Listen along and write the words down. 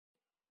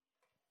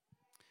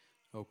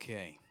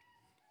Okay.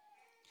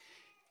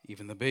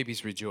 Even the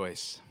babies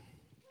rejoice.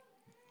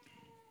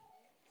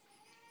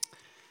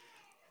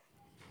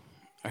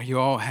 Are you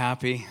all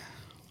happy?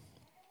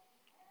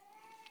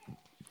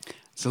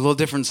 It's a little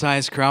different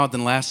sized crowd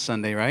than last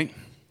Sunday, right?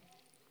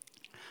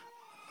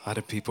 A lot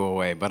of people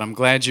away, but I'm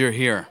glad you're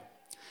here.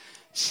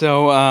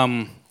 So,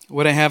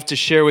 what I have to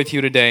share with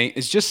you today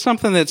is just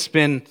something I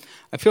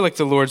feel like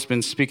the Lord's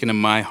been speaking to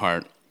my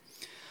heart.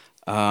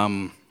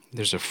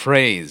 There's a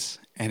phrase,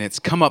 and it's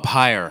come up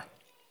higher.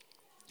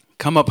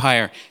 Come up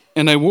higher.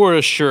 And I wore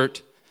a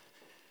shirt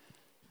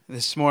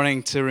this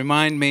morning to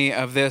remind me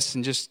of this,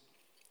 and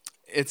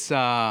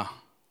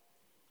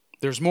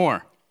there's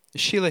more.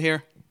 Is Sheila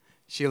here?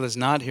 Sheila's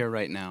not here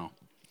right now.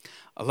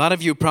 A lot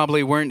of you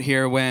probably weren't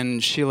here when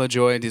Sheila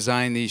Joy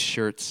designed these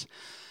shirts,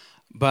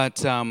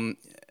 but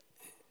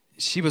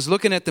she was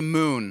looking at the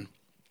moon,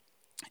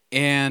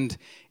 and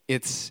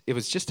it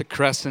was just a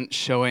crescent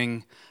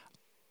showing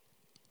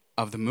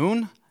of the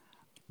moon,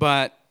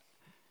 but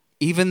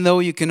even though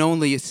you can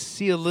only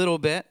see a little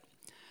bit,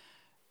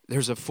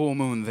 there's a full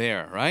moon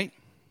there, right?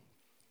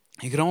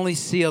 You can only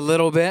see a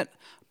little bit,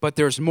 but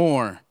there's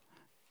more.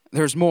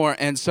 There's more.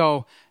 And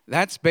so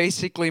that's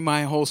basically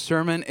my whole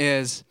sermon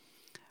is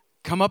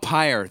come up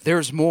higher.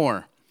 There's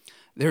more.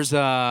 There's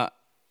a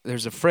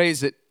phrase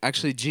that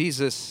actually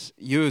Jesus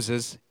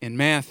uses in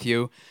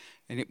Matthew,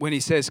 and when he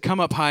says come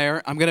up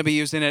higher, I'm going to be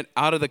using it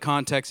out of the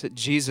context that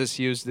Jesus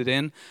used it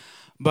in,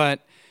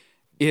 but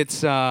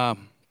it's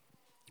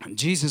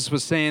Jesus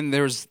was saying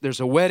there's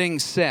a wedding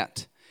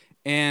set,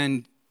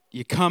 and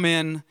you come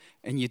in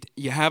and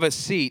you have a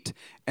seat,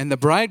 and the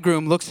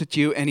bridegroom looks at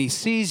you and he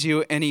sees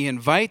you and he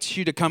invites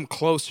you to come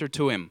closer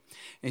to him.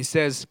 And he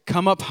says,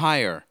 come up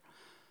higher.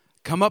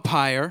 Come up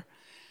higher.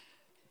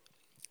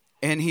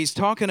 And he's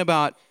talking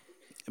about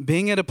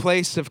being at a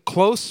place of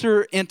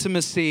closer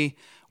intimacy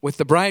with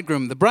the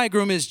bridegroom. The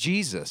bridegroom is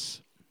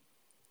Jesus.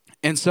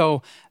 And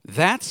so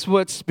that's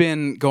what's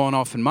been going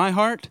off in my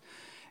heart.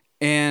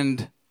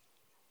 And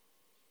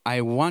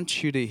I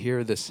want you to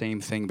hear the same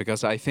thing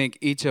because I think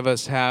each of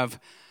us have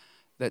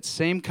that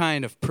same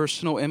kind of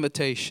personal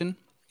invitation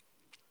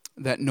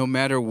that no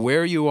matter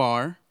where you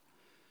are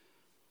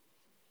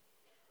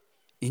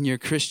in your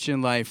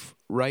Christian life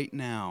right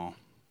now,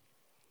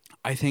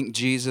 I think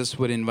Jesus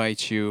would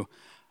invite you,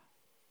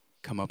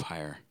 come up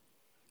higher.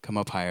 Come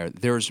up higher.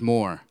 There's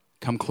more.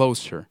 Come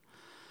closer.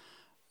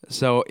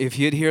 So if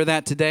you'd hear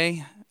that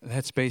today,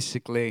 that's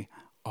basically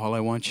all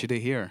I want you to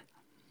hear.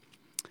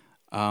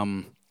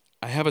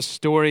 I have a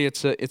story.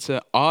 It's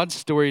an odd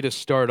story to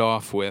start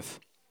off with.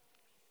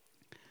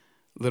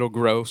 A little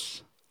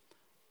gross,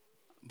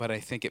 but I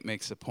think it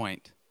makes a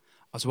point.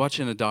 I was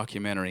watching a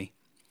documentary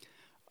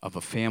of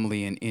a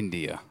family in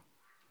India,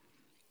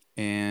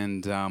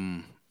 and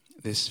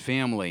this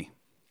family,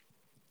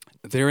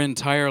 their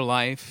entire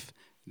life,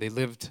 they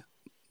lived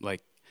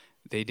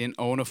they didn't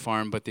own a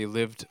farm, but they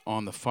lived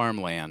on the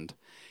farmland,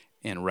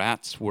 and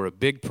rats were a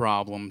big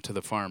problem to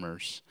the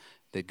farmers.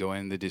 They'd go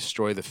in, they'd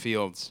destroy the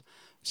fields.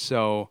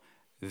 So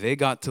they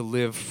got to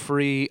live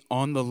free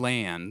on the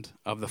land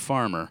of the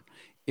farmer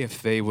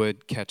if they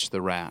would catch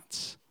the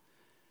rats.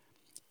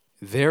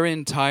 Their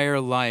entire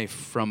life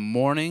from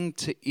morning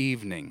to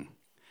evening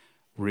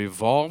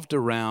revolved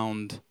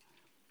around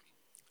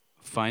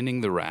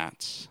finding the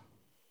rats,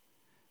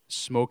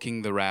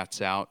 smoking the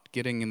rats out,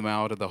 getting them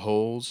out of the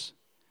holes,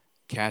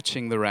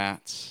 catching the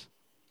rats,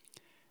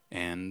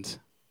 and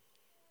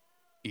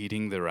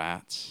eating the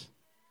rats.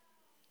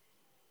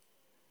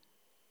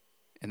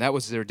 And that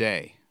was their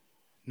day.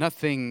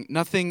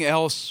 Nothing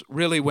else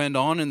really went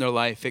on in their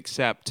life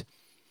except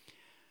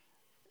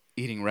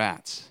eating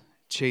rats,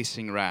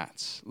 chasing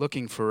rats,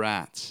 looking for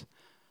rats.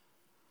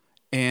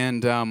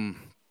 And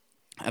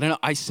I don't know,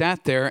 I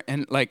sat there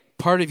and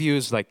part of you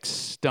is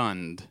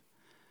stunned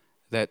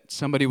that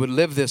somebody would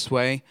live this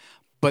way,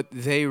 but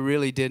they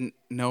really didn't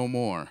know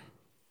more.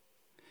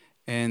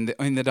 And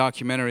in the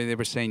documentary they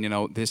were saying,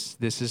 this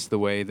is the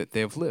way that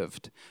they've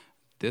lived.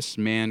 This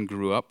man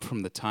grew up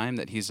from the time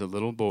that he's a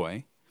little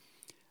boy.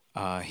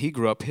 He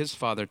grew up, his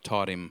father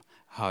taught him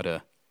how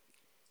to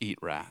eat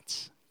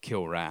rats,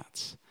 kill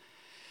rats.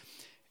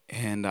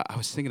 And I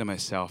was thinking to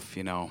myself,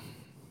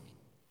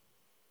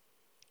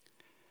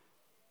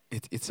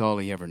 it's all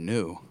he ever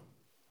knew.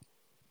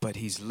 But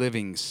he's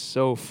living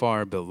so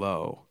far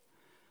below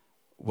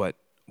what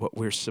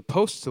we're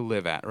supposed to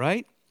live at,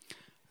 right?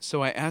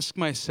 So I ask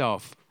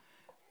myself,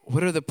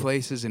 what are the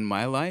places in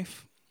my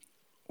life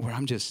where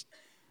I'm just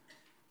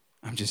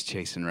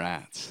chasing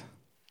rats?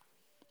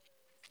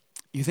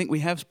 You think we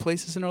have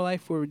places in our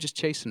life where we're just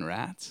chasing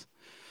rats?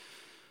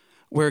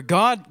 Where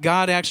God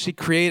actually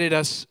created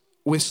us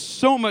with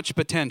so much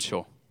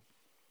potential,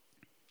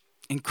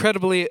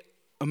 incredibly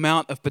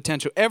amount of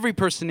potential. Every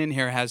person in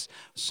here has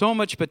so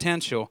much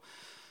potential.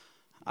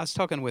 I was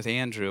talking with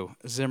Andrew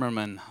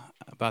Zimmerman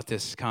about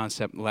this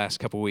concept the last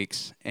couple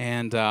weeks,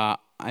 and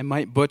I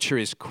might butcher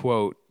his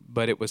quote,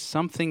 but it was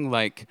something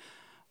like,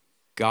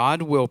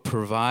 God will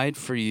provide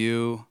for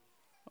you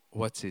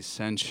what's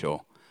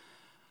essential.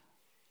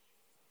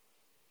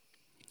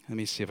 Let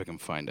me see if I can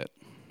find it.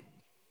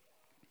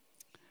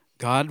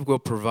 God will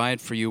provide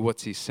for you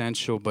what's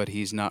essential, but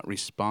he's not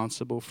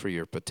responsible for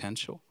your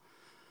potential.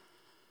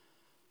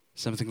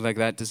 Something like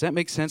that. Does that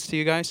make sense to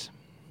you guys?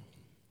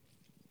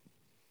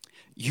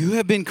 You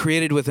have been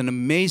created with an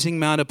amazing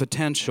amount of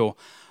potential,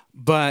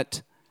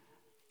 but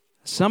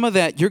some of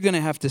that you're going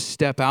to have to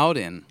step out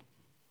in.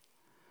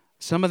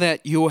 Some of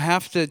that you will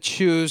have to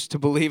choose to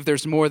believe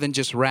there's more than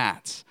just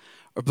rats,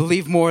 or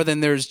believe more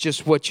than there's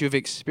just what you've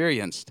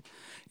experienced.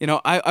 You know,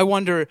 I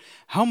wonder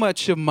how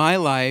much of my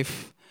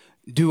life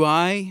do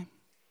I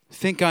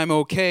think I'm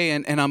okay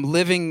and I'm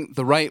living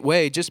the right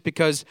way just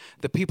because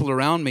the people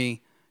around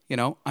me, you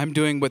know, I'm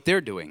doing what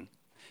they're doing.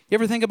 You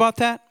ever think about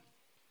that?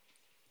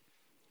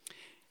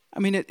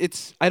 I mean,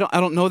 I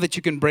don't know that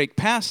you can break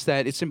past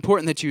that. It's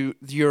important that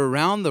you're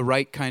around the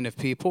right kind of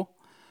people.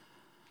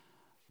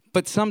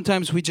 But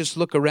sometimes we just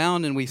look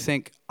around and we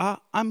think,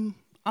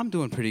 I'm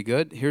doing pretty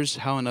good. Here's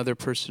how another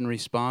person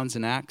responds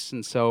and acts.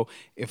 And so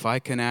if I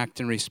can act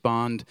and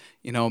respond,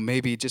 you know,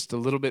 maybe just a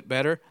little bit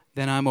better,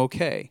 then I'm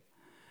okay.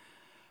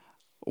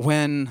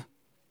 When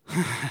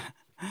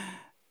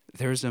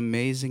there's an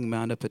amazing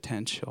amount of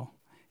potential,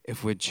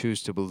 if we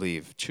choose to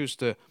believe, choose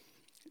to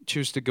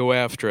go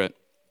after it.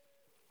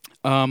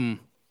 I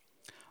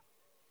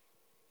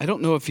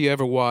don't know if you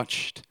ever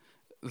watched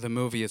the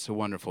movie It's a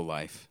Wonderful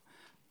Life.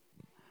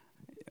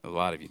 A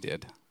lot of you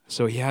did.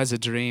 So he has a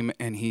dream,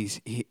 and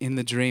in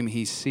the dream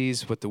he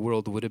sees what the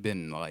world would have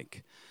been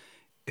like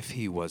if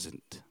he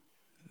wasn't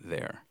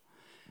there.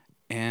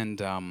 And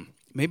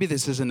maybe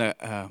this isn't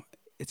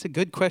it's a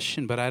good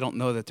question, but I don't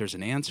know that there's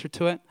an answer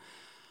to it.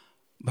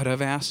 But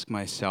I've asked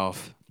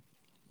myself,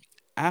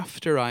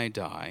 after I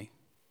die,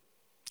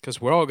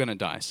 because we're all going to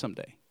die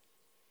someday.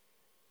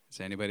 Is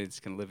there anybody that's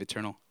going to live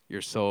eternal?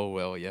 Your soul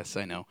will, yes,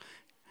 I know.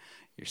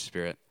 Your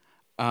spirit.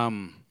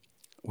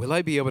 Will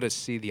I be able to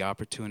see the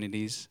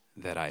opportunities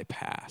that I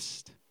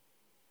passed?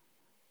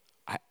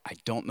 I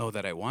don't know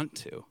that I want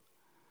to,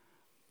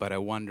 but I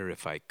wonder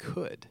if I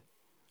could.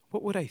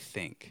 What would I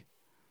think?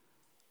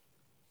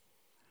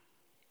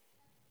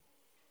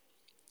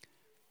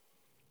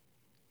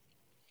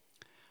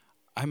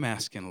 I'm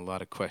asking a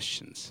lot of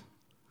questions.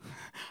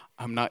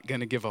 I'm not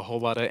going to give a whole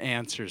lot of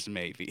answers,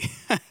 maybe.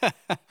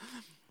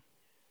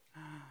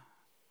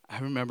 I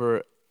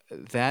remember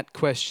that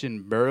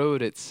question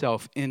burrowed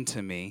itself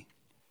into me.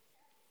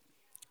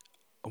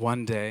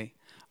 One day,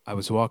 I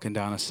was walking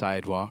down a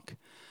sidewalk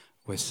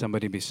with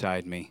somebody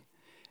beside me,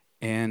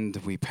 and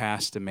we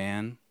passed a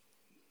man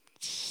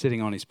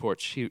sitting on his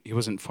porch. He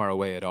wasn't far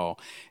away at all.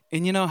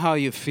 And you know how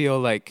you feel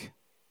like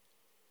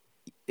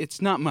it's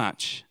not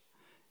much,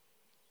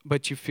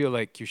 but you feel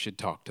like you should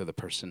talk to the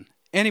person.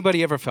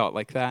 Anybody ever felt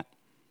like that?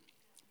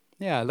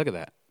 Yeah, look at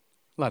that.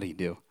 A lot of you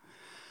do.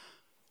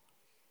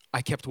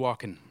 I kept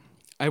walking.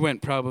 I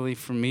went probably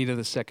from me to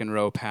the second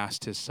row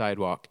past his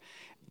sidewalk,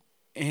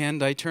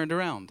 and I turned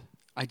around.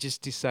 I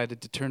just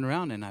decided to turn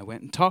around, and I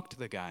went and talked to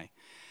the guy.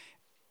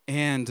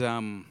 And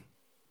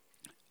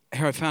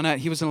here I found out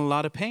he was in a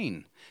lot of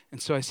pain.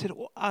 And so I said,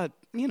 well,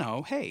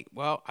 hey,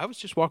 I was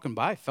just walking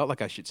by. I felt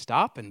like I should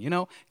stop, and,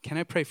 can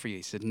I pray for you?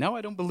 He said, no,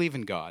 I don't believe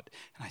in God.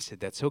 And I said,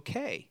 that's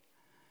okay.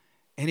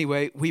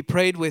 Anyway, we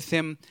prayed with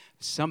him.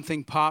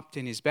 Something popped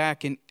in his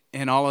back,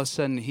 and all of a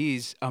sudden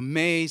he's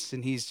amazed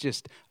and he's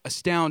just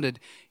astounded.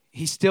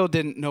 He still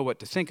didn't know what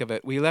to think of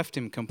it. We left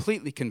him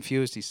completely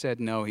confused. He said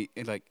no. He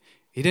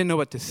didn't know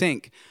what to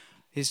think.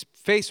 His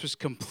face was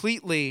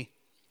completely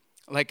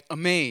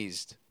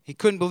amazed. He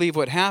couldn't believe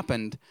what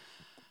happened.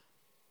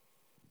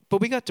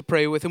 But we got to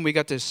pray with him. We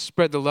got to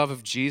spread the love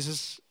of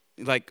Jesus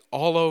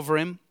all over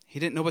him. He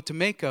didn't know what to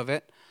make of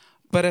it.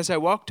 But as I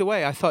walked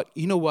away, I thought,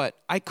 you know what?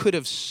 I could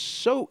have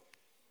so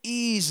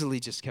easily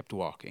just kept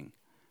walking,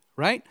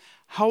 right?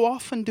 How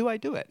often do I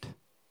do it?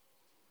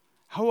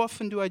 How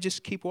often do I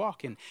just keep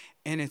walking?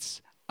 And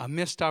it's a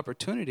missed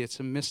opportunity. It's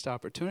a missed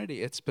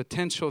opportunity. It's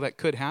potential that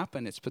could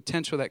happen. It's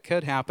potential that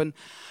could happen.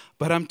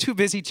 But I'm too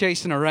busy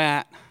chasing a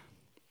rat.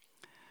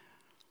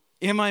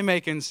 Am I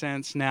making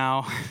sense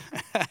now?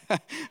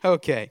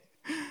 Okay.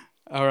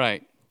 All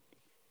right.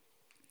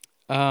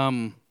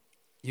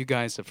 You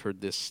guys have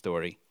heard this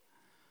story.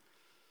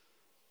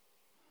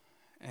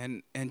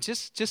 And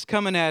just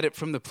coming at it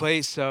from the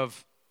place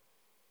of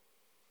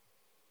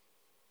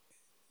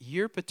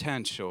your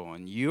potential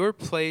and your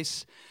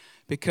place,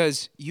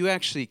 because you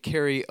actually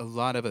carry a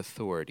lot of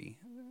authority.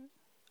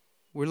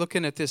 We're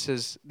looking at this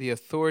as the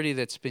authority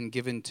that's been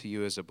given to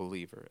you as a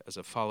believer, as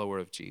a follower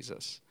of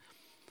Jesus.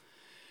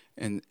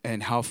 And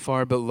how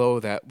far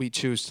below that we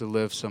choose to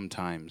live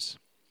sometimes.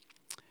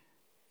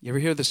 You ever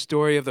hear the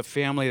story of the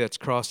family that's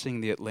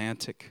crossing the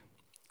Atlantic?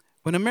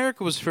 When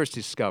America was first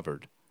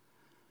discovered,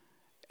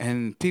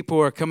 and people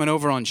were coming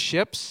over on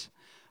ships,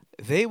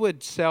 they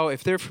would sell,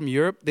 if they're from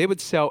Europe, they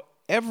would sell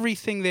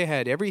everything they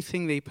had,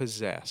 everything they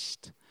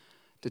possessed,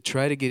 to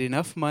try to get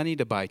enough money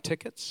to buy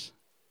tickets,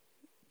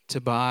 to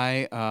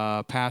buy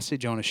a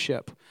passage on a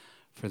ship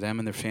for them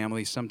and their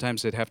families.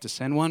 Sometimes they'd have to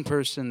send one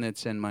person, they'd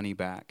send money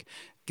back.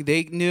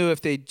 They knew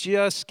if they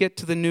just get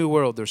to the new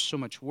world, there's so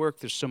much work,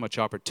 there's so much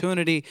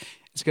opportunity.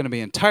 It's going to be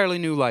an entirely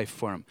new life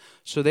for them.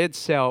 So they'd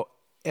sell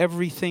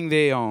everything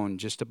they own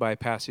just to buy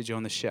passage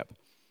on the ship.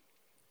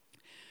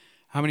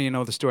 How many of you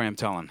know the story I'm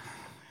telling?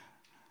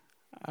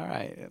 All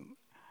right.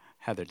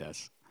 Heather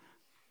does.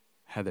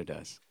 Heather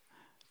does.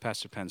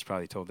 Pastor Penn's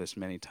probably told this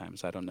many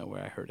times. I don't know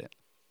where I heard it.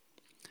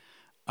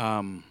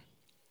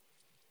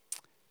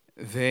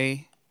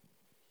 They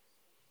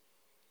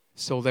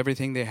sold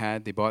everything they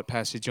had. They bought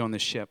passage on the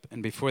ship.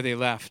 And before they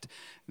left,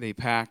 they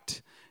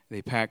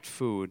packed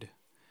food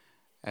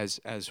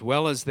as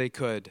well as they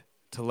could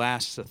to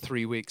last the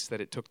 3 weeks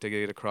that it took to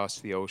get across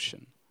the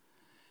ocean.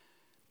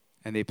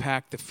 And they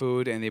packed the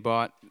food, and they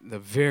bought the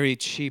very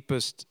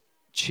cheapest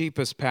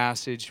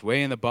passage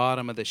way in the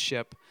bottom of the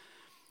ship.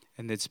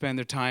 And they'd spend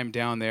their time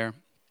down there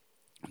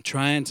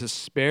trying to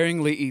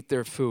sparingly eat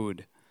their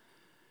food.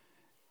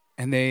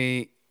 And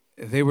they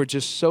were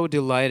just so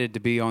delighted to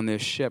be on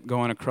this ship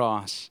going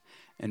across.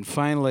 And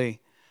finally,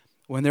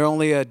 when they're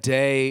only a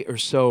day or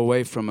so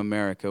away from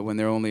America, when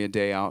they're only a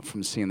day out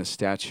from seeing the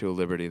Statue of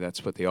Liberty,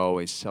 that's what they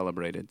always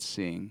celebrated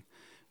seeing.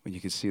 When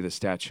you could see the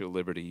Statue of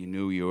Liberty, you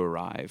knew you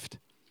arrived.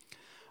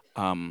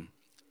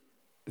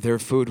 Their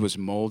food was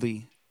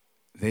moldy.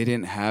 They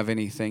didn't have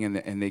anything,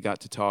 and they got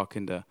to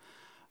talking to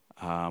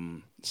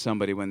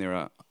somebody when they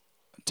were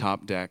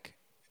top deck,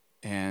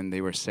 and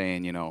they were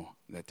saying,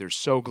 that they're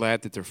so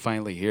glad that they're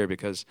finally here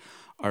because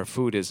our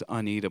food is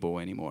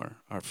uneatable anymore.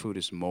 Our food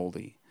is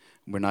moldy.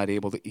 We're not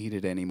able to eat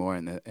it anymore.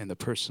 And the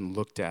person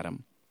looked at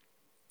him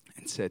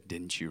and said,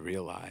 "Didn't you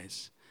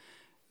realize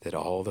that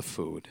all the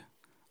food,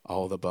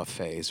 all the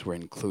buffets were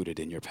included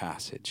in your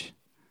passage?"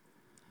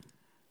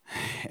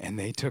 And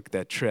they took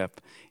that trip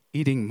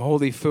eating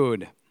moldy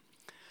food.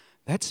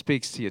 That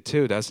speaks to you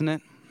too, doesn't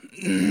it?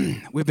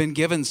 We've been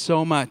given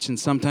so much, and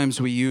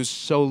sometimes we use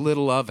so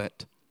little of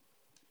it.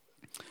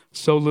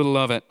 So little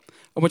of it.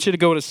 I want you to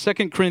go to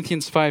 2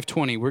 Corinthians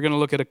 5:20. We're going to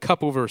look at a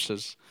couple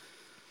verses.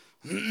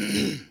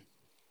 If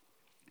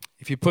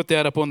you put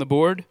that up on the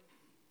board,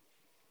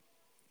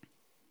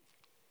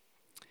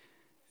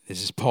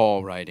 this is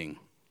Paul writing.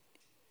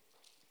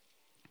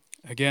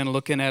 Again,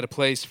 looking at a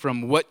place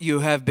from what you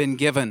have been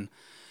given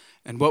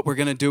and what we're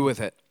going to do with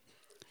it.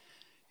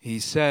 He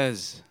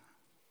says,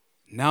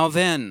 "Now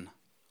then,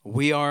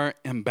 we are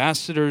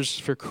ambassadors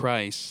for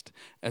Christ,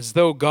 as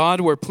though God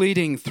were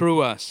pleading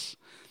through us.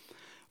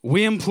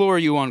 We implore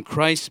you on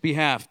Christ's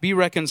behalf, be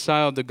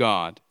reconciled to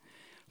God.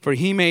 For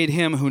he made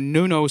him who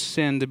knew no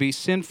sin to be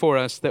sin for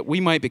us, that we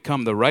might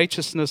become the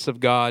righteousness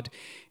of God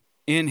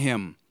in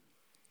him."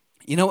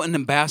 You know what an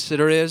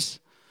ambassador is?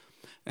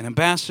 An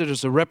ambassador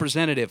is a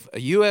representative. A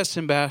U.S.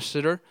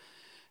 ambassador,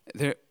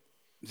 the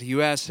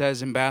U.S.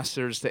 has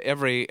ambassadors to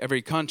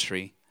every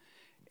country.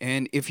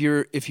 And if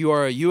you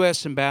are a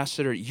U.S.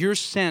 ambassador, you're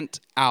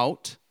sent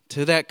out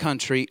to that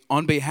country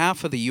on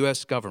behalf of the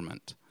U.S.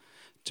 government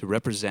to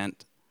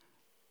represent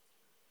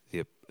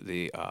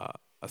the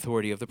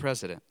authority of the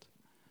president.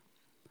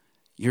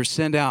 You're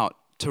sent out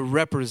to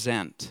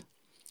represent.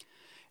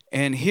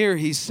 And here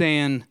he's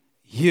saying,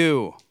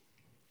 you,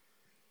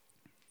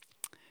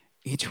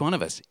 each one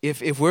of us.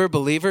 If we're a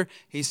believer,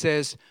 he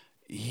says,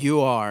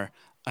 you are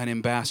an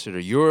ambassador.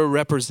 You're a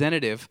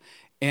representative.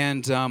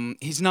 And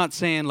he's not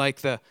saying like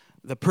the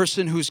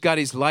person who's got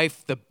his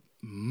life the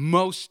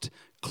most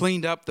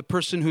cleaned up, the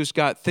person who's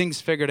got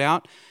things figured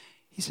out.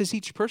 He says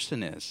each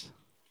person is.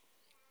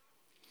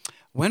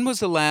 When was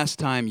the last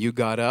time you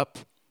got up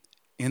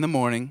in the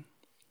morning,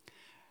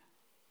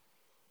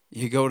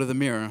 you go to the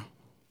mirror?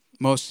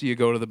 Most of you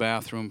go to the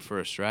bathroom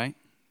first, right?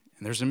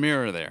 And there's a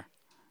mirror there.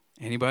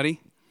 Anybody?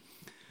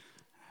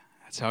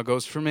 That's how it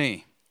goes for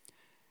me.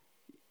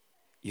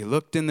 You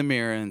looked in the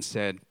mirror and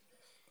said,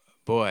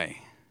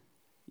 "Boy,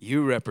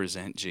 you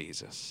represent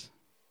Jesus."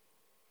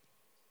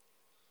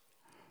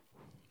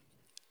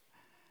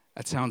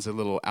 That sounds a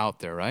little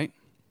out there, right?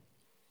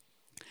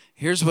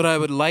 Here's what I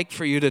would like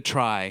for you to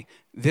try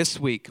this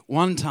week,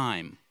 one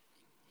time.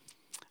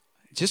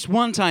 Just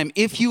one time.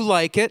 If you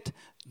like it,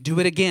 do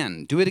it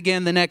again. Do it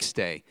again the next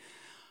day.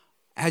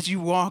 As you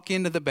walk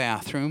into the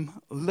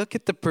bathroom, look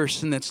at the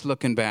person that's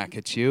looking back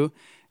at you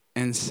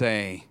and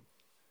say,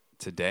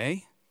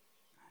 "Today,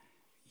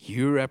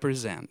 you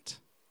represent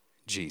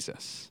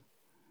Jesus.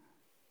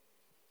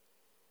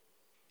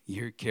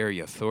 You carry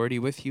authority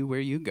with you where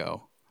you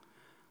go."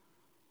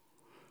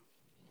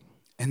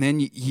 And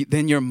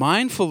then you're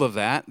mindful of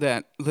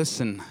that,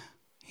 listen,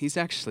 he's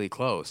actually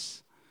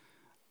close.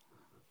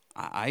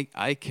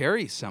 I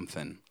carry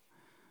something.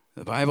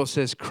 The Bible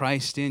says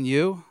Christ in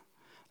you,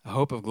 the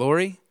hope of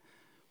glory.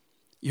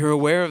 You're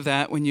aware of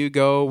that when you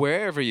go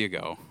wherever you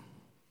go.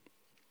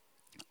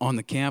 On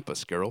the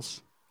campus,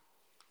 girls.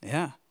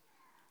 Yeah.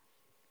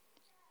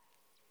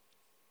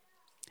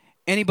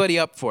 Anybody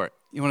up for it?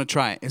 You want to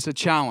try it? It's a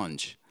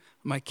challenge.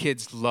 My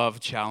kids love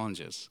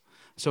challenges.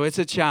 So it's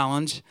a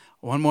challenge.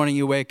 One morning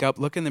you wake up,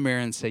 look in the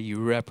mirror and say,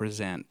 you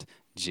represent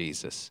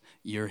Jesus.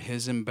 You're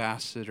his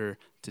ambassador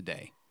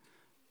today.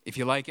 If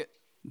you like it,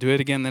 do it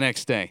again the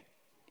next day.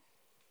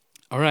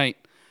 All right.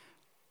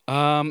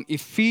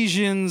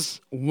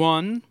 Ephesians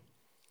 1,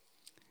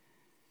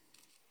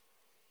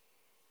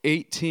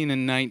 18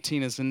 and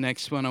 19 is the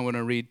next one I want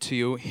to read to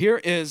you. Here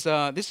is,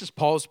 this is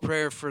Paul's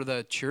prayer for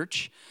the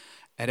church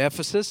at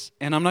Ephesus.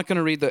 And I'm not going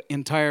to read the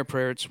entire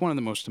prayer. It's one of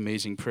the most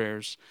amazing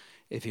prayers.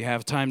 If you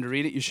have time to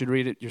read it, you should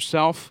read it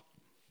yourself.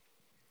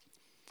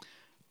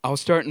 I'll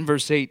start in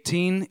verse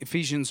 18,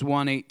 Ephesians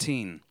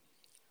 1:18.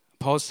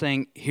 Paul's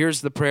saying,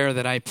 here's the prayer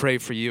that I pray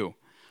for you.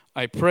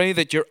 I pray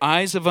that your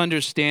eyes of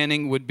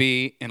understanding would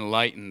be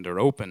enlightened or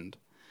opened,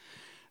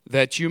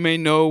 that you may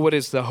know what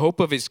is the hope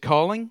of his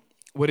calling,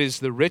 what is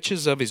the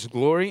riches of his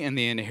glory and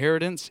the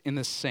inheritance in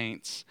the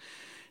saints.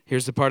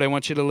 Here's the part I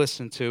want you to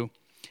listen to.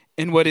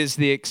 And what is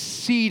the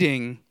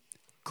exceeding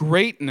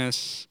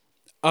greatness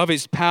of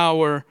his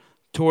power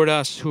toward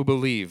us who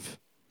believe,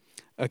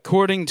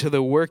 according to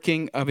the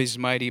working of his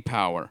mighty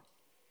power.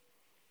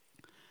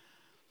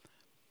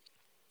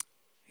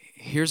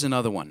 Here's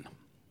another one.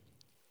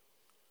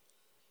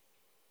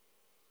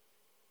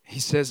 He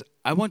says,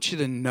 I want you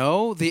to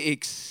know the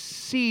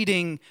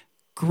exceeding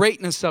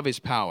greatness of his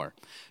power.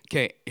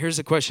 Okay, here's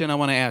a question I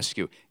want to ask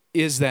you.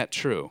 Is that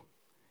true?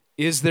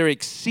 Is there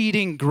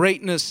exceeding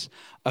greatness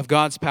of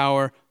God's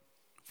power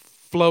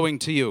flowing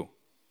to you?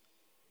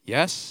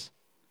 Yes?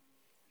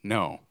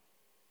 No.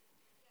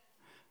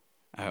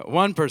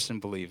 One person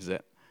believes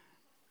it.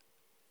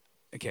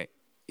 Okay,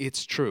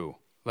 it's true.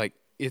 Like,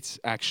 it's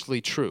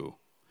actually true.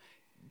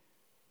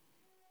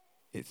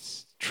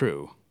 It's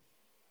true.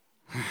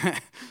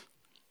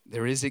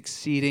 There is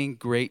exceeding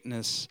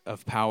greatness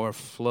of power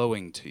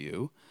flowing to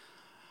you.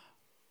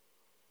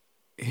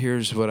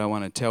 Here's what I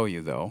want to tell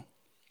you, though.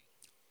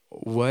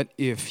 What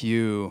if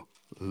you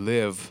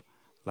live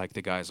like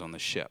the guys on the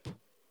ship?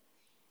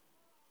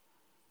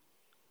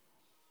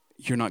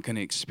 You're not going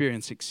to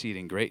experience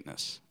exceeding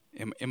greatness.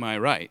 Am I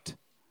right?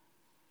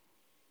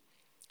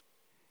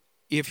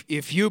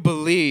 If you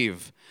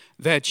believe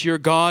that your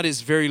God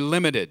is very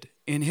limited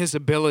in his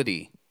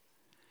ability,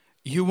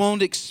 you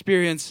won't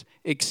experience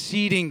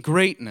exceeding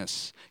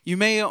greatness. You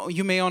may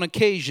on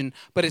occasion,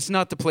 but it's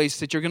not the place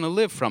that you're going to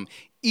live from,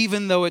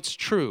 even though it's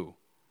true.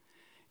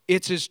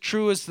 It's as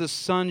true as the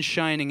sun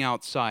shining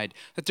outside,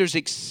 that there's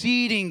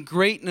exceeding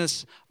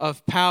greatness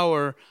of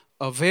power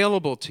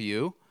available to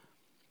you,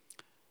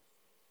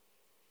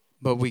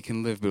 but we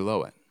can live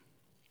below it.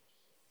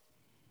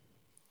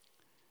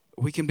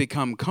 We can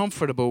become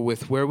comfortable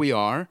with where we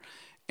are,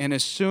 and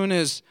as soon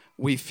as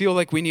we feel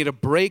like we need to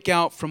break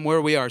out from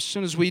where we are, as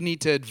soon as we need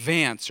to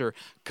advance or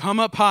come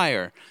up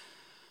higher,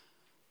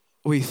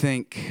 we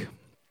think,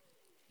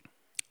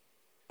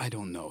 I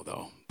don't know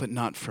though, but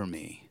not for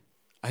me.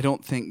 I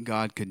don't think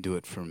God could do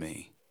it for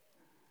me.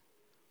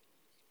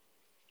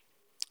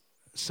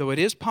 So it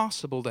is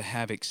possible to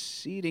have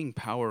exceeding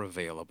power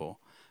available,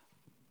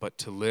 but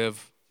to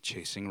live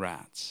chasing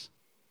rats.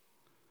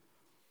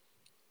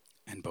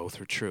 And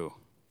both are true.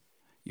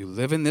 You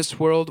live in this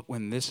world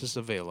when this is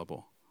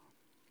available.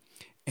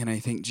 And I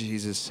think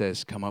Jesus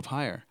says, come up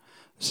higher.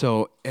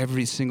 So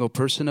every single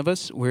person of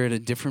us, we're at a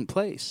different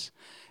place.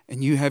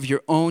 And you have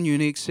your own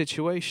unique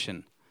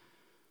situation.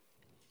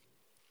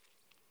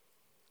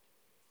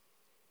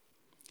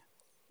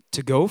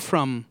 To go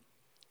from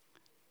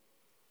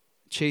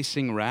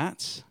chasing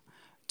rats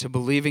to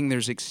believing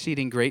there's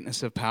exceeding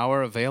greatness of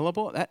power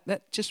available,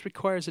 that just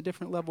requires a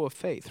different level of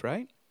faith,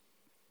 right?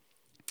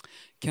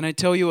 Can I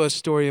tell you a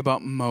story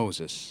about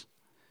Moses?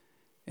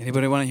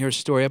 Anybody want to hear a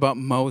story about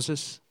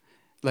Moses?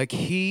 Like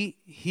he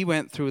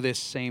went through this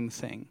same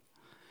thing.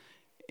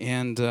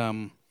 And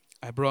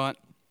I brought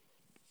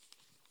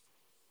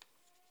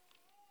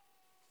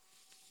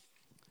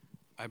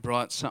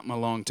something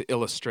along to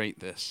illustrate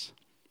this.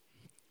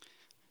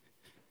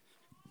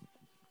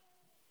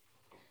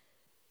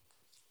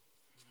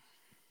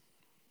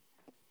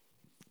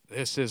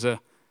 This is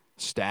a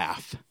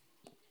staff,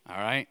 all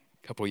right?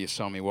 A couple of you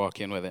saw me walk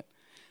in with it.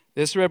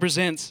 This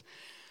represents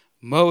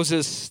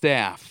Moses'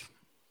 staff.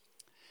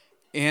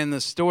 And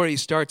the story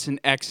starts in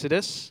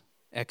Exodus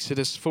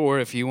 4,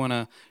 if you want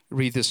to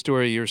read the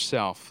story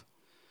yourself.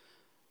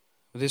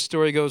 This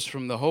story goes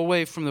from the whole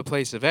way from the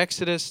place of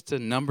Exodus to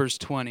Numbers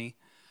 20.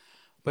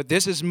 But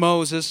this is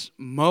Moses.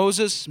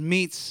 Moses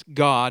meets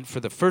God for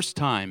the first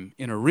time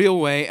in a real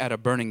way at a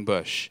burning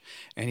bush.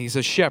 And he's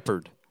a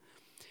shepherd.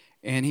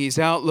 And he's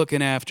out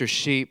looking after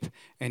sheep.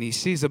 And he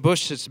sees a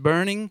bush that's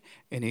burning.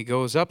 And he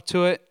goes up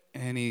to it.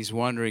 And he's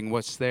wondering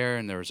what's there.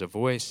 And there's a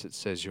voice that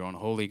says, you're on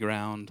holy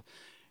ground.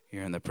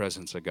 You're in the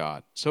presence of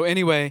God. So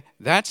anyway,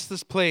 that's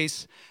this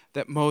place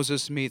that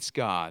Moses meets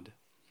God.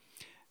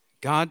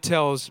 God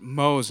tells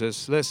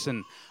Moses,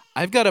 listen,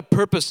 I've got a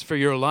purpose for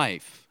your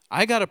life.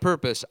 I got a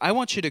purpose. I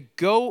want you to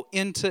go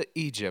into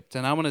Egypt,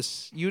 and I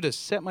want you to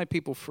set my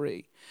people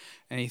free.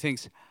 And he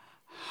thinks,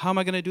 how am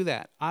I going to do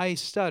that? I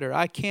stutter.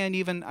 I can't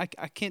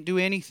do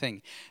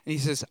anything. And he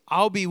says,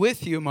 I'll be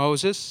with you,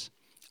 Moses.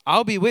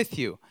 I'll be with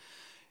you.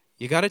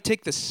 You got to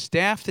take the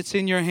staff that's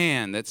in your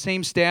hand, that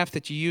same staff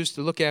that you used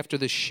to look after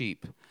the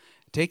sheep.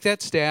 Take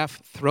that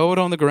staff, throw it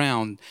on the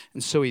ground.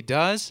 And so he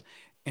does,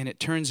 and it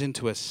turns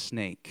into a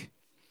snake.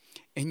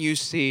 And you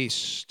see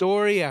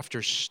story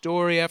after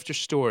story after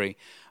story.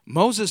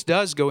 Moses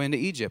does go into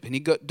Egypt, and he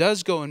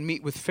does go and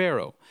meet with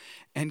Pharaoh.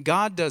 And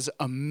God does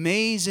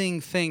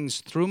amazing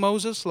things through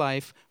Moses'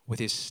 life with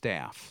his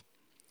staff.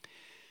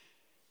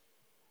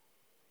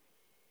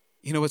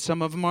 You know what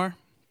some of them are?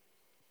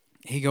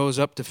 He goes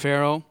up to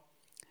Pharaoh,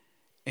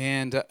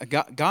 and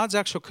God's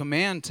actual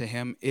command to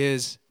him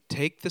is,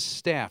 take the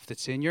staff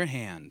that's in your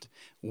hand.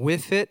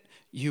 With it,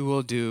 you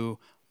will do,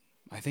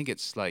 I think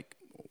it's like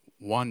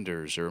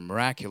wonders or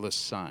miraculous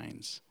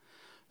signs.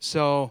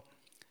 So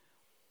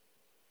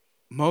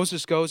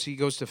Moses he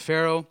goes to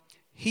Pharaoh.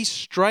 He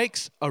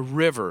strikes a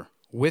river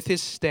with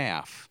his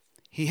staff.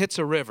 He hits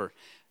a river,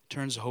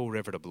 turns the whole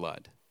river to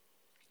blood.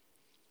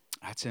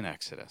 That's in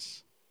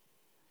Exodus.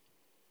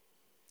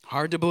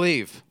 Hard to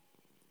believe,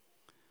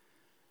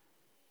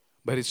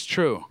 but it's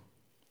true.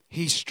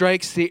 He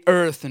strikes the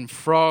earth and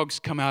frogs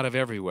come out of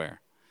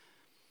everywhere.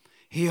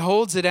 He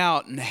holds it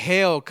out and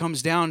hail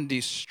comes down and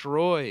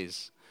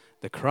destroys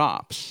the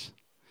crops.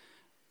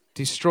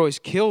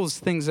 Kills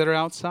things that are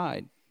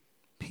outside.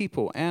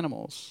 People,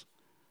 animals.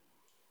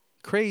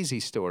 Crazy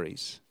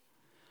stories.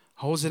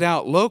 Holds it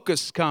out.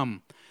 Locusts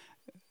come,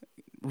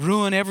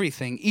 ruin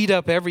everything, eat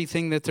up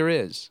everything that there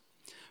is.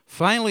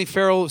 Finally,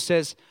 Pharaoh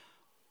says,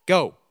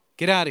 go,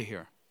 get out of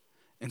here.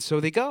 And so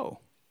they go.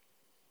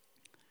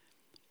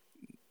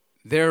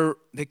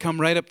 They come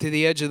right up to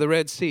the edge of the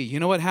Red Sea. You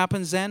know what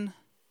happens then?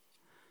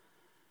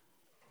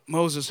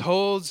 Moses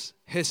holds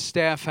his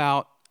staff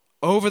out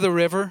over the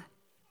river,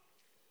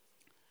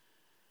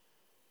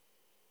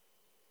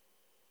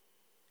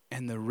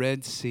 and the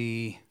Red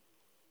Sea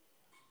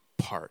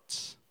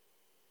parts.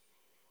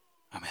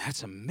 I mean,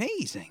 that's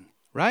amazing,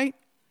 right?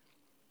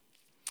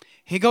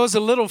 He goes a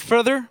little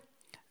further.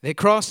 They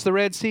cross the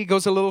Red Sea,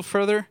 goes a little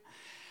further.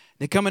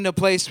 They come into a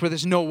place where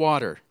there's no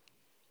water.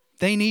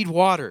 They need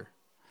water.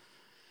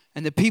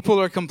 And the people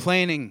are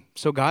complaining.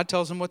 So God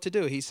tells them what to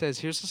do. He says,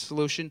 here's the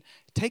solution.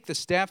 Take the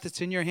staff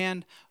that's in your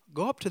hand,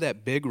 go up to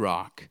that big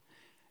rock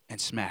and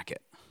smack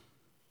it.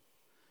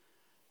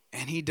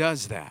 And he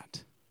does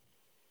that.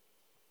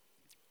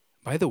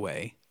 By the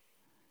way,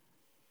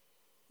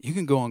 you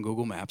can go on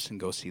Google Maps and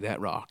go see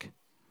that rock.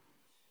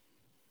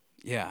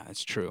 Yeah,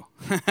 it's true.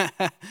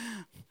 I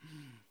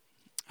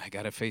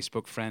got a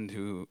Facebook friend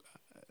who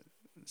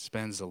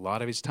spends a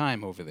lot of his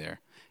time over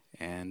there.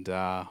 And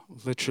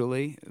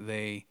literally,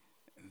 they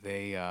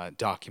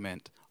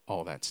document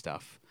all that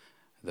stuff.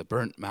 The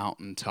burnt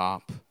mountain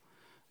top,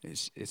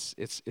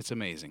 it's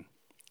amazing.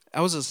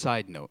 That was a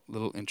side note,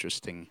 little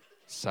interesting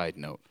side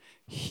note.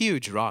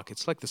 Huge rock.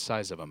 It's like the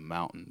size of a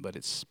mountain, but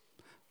it's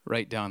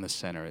right down the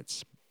center.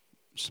 It's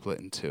split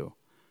in two.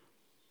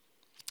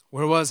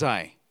 Where was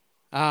I?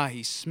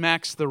 He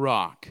smacks the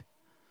rock,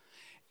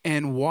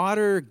 and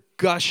water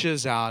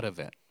gushes out of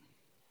it.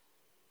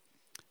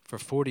 For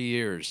 40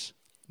 years,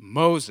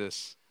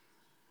 Moses,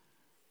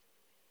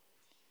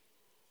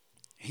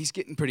 he's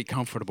getting pretty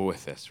comfortable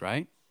with this,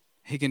 right?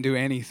 He can do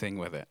anything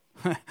with it.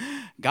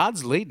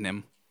 God's leading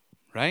him,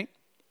 right?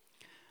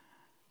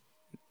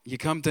 You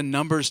come to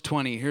Numbers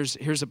 20.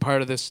 Here's a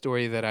part of this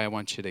story that I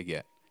want you to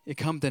get. You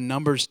come to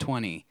Numbers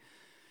 20,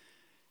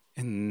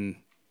 and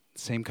the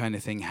same kind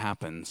of thing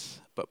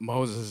happens, but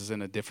Moses is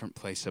in a different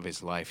place of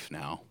his life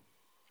now.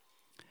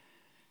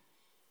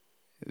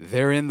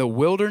 They're in the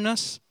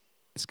wilderness.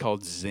 It's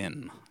called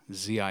Zin,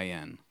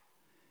 Z-I-N,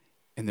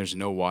 and there's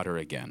no water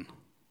again.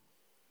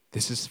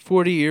 This is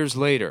 40 years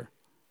later.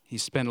 He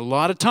spent a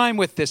lot of time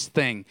with this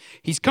thing.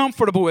 He's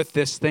comfortable with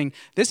this thing.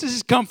 This is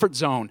his comfort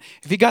zone.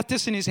 If he got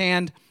this in his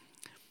hand,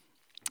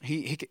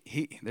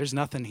 there's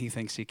nothing he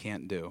thinks he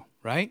can't do,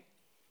 right?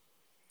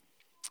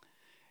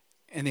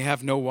 And they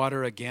have no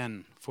water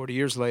again. 40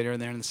 years later,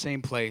 and they're in the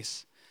same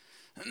place.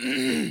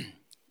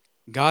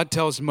 God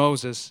tells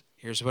Moses,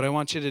 here's what I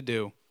want you to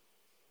do.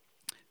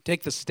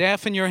 Take the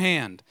staff in your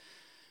hand.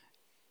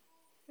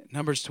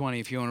 Numbers 20,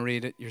 if you want to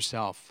read it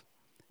yourself.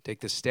 Take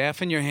the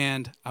staff in your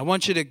hand. I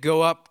want you to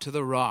go up to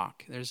the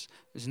rock. There's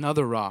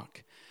another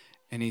rock.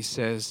 And he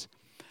says,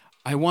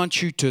 I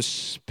want you to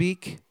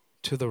speak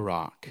to the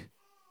rock,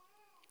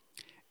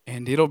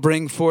 and it'll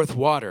bring forth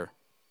water.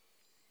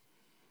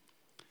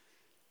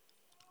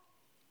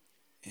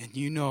 And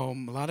you know,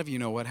 a lot of you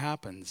know what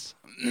happens.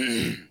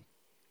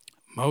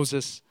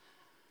 Moses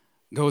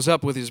goes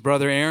up with his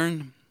brother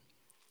Aaron,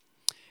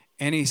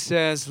 and he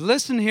says,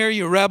 listen here,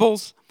 you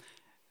rebels.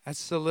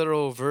 That's the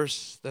literal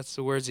verse. That's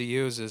the words he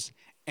uses.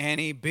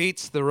 And he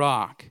beats the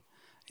rock.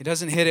 He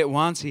doesn't hit it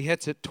once. He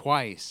hits it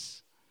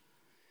twice.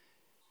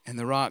 And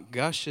the rock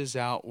gushes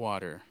out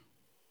water.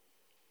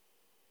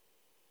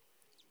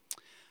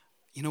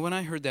 You know, when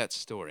I heard that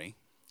story,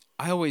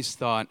 I always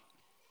thought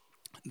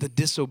the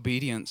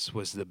disobedience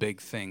was the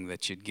big thing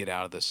that you'd get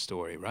out of this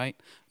story, right?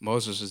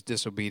 Moses was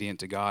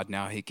disobedient to God.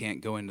 Now he can't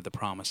go into the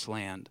promised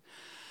land.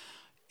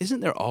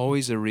 Isn't there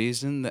always a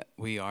reason that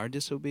we are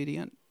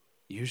disobedient?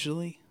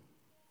 Usually.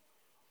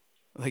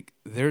 Like,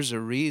 there's a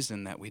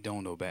reason that we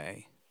don't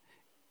obey.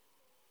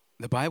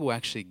 The Bible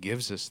actually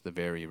gives us the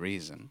very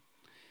reason.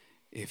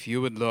 If you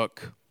would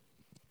look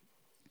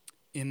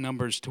in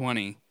Numbers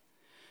 20.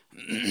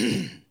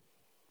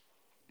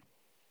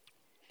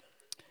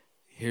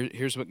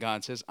 Here's what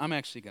God says. I'm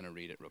actually going to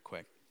read it real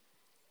quick.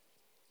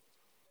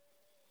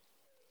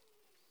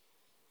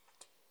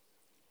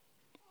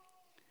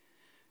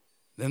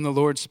 Then the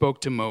Lord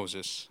spoke to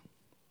Moses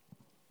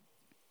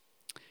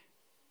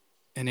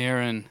and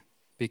Aaron,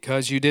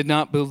 because you did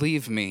not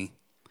believe me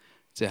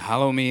to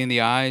hallow me in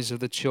the eyes of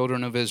the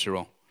children of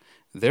Israel.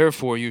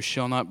 Therefore you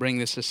shall not bring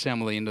this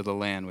assembly into the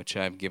land which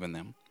I have given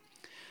them.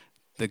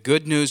 The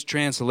Good News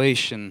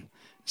Translation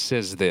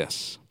says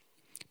this: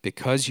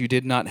 because you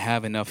did not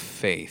have enough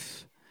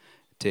faith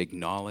to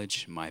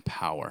acknowledge my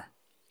power.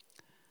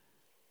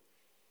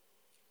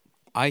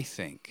 I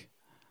think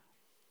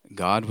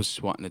God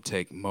was wanting to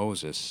take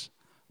Moses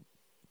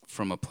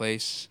from a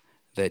place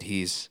that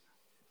he's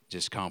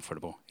just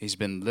comfortable. He's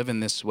been living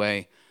this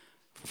way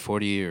for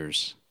 40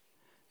 years.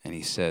 And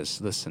he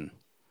says, listen,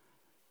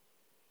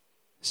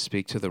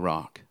 speak to the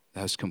rock.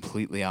 That was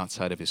completely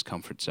outside of his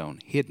comfort zone.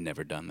 He had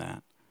never done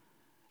that.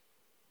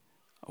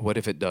 What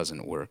if it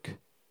doesn't work?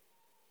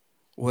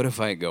 What if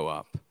I go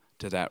up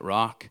to that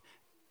rock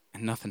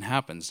and nothing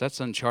happens? That's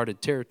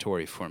uncharted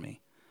territory for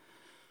me.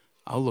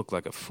 I'll look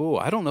like a fool.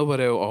 I don't know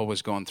what all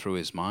was going through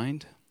his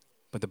mind,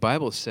 but the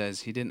Bible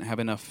says he didn't have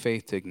enough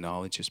faith to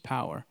acknowledge his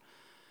power.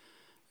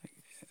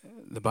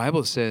 The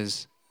Bible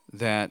says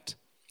that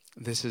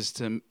this is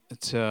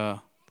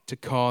to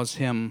cause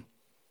him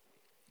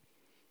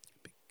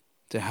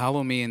to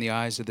hallow me in the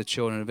eyes of the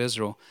children of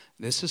Israel.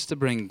 This is to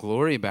bring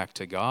glory back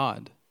to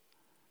God.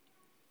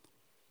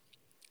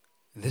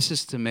 This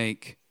is to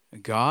make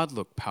God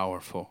look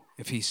powerful.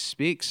 If he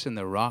speaks and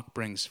the rock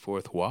brings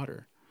forth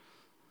water.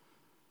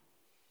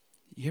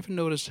 You ever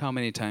notice how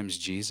many times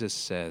Jesus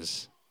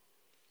says,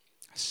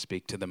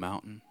 speak to the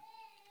mountain?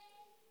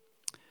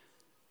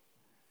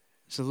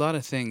 There's a lot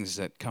of things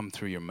that come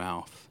through your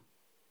mouth.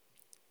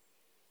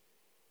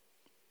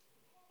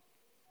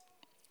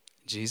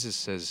 Jesus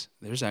says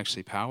there's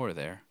actually power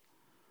there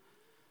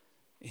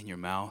in your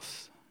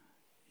mouth,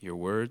 your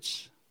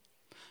words.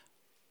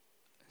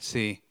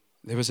 See,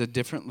 there was a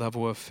different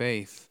level of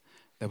faith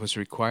that was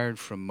required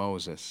from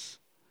Moses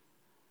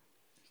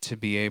to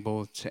be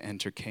able to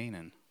enter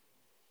Canaan.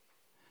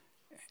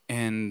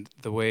 And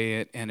the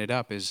way it ended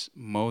up is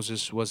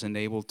Moses wasn't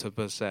able to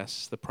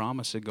possess the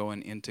promise of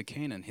going into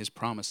Canaan, his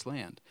promised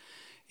land.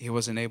 He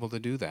wasn't able to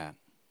do that.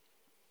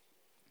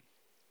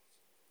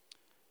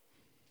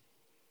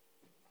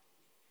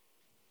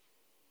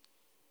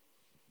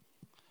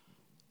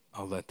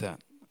 I'll let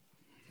that.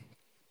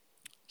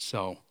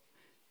 So,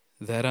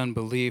 that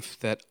unbelief,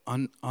 that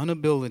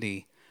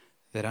inability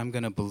that I'm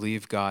going to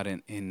believe God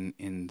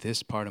in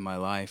this part of my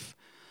life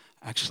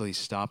actually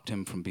stopped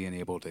him from being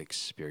able to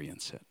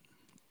experience it.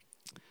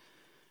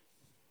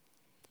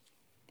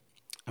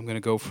 I'm going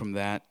to go from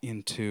that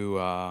into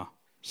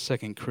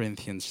 2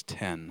 Corinthians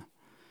 10.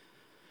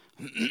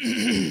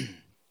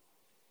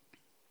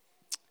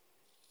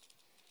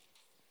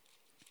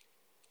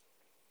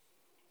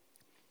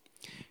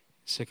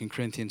 2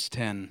 Corinthians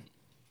 10,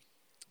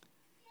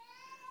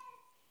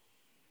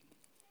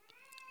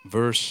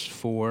 verse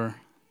 4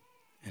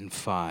 and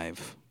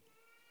 5.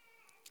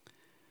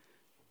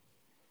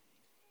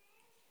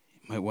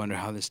 You might wonder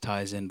how this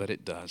ties in, but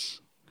it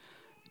does.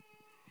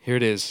 Here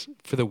it is.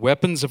 For the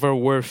weapons of our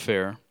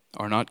warfare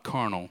are not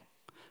carnal,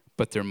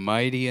 but they're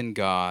mighty in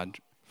God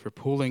for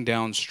pulling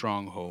down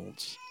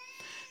strongholds,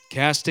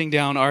 casting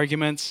down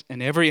arguments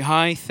and every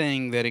high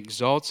thing that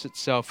exalts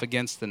itself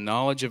against the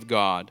knowledge of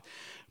God,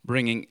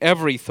 bringing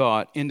every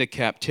thought into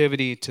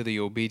captivity to the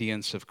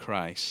obedience of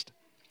Christ.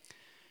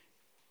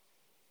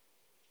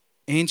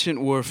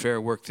 Ancient warfare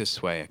worked this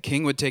way. A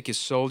king would take his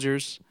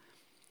soldiers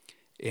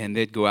and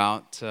they'd go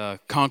out to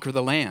conquer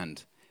the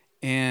land.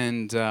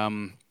 And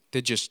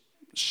they'd just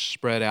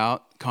spread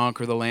out,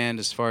 conquer the land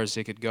as far as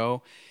they could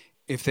go.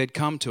 If they'd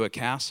come to a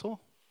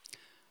castle,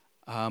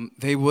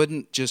 they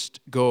wouldn't just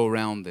go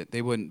around it.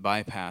 They wouldn't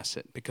bypass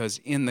it, because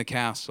in the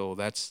castle,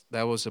 that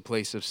was a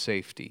place of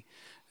safety.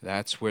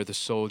 That's where the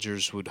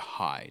soldiers would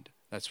hide.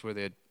 That's where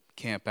they'd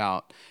camp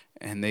out,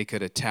 and they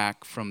could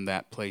attack from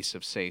that place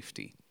of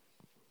safety.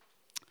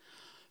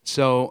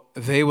 So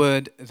they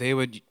would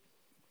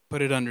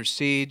put it under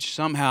siege.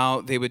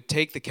 Somehow they would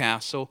take the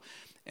castle,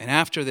 and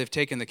after they've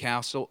taken the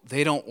castle,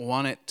 they don't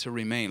want it to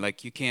remain.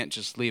 Like, you can't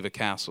just leave a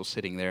castle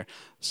sitting there.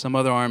 Some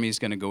other army is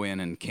going to go in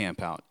and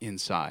camp out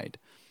inside.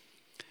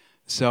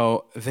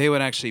 So they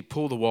would actually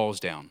pull the walls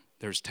down.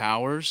 There's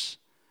towers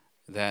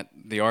that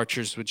the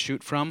archers would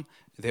shoot from.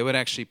 They would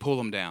actually pull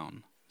them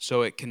down.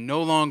 So it can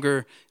no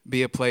longer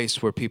be a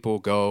place where people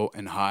go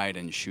and hide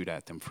and shoot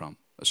at them from.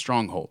 A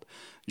stronghold.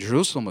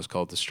 Jerusalem was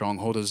called the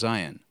stronghold of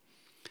Zion.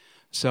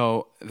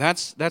 So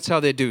that's how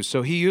they do.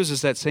 So he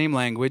uses that same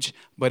language,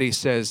 but he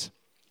says,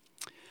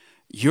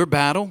 your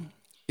battle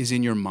is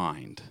in your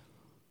mind.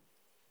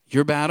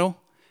 Your battle,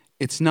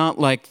 it's not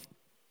like,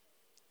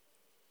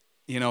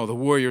 the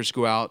warriors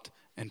go out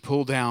and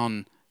pull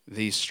down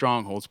these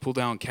strongholds, pull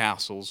down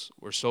castles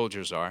where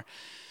soldiers are.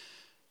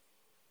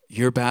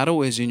 Your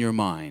battle is in your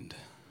mind.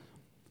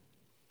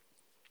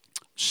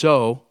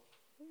 So,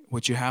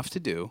 what you have to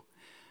do,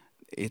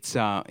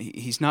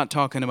 he's not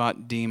talking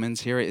about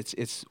demons here.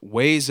 It's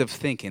ways of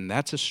thinking.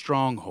 That's a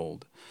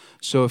stronghold.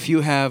 So if you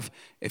have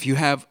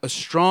a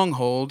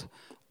stronghold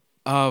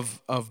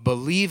of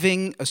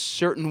believing a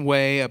certain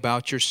way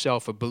about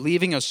yourself, of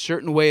believing a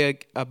certain way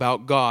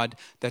about God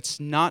that's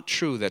not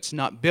true, that's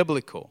not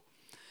biblical,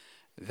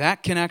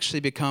 that can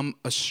actually become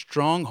a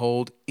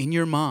stronghold in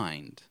your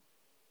mind.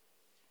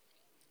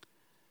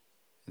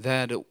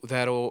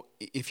 That'll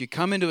if you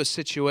come into a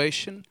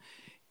situation,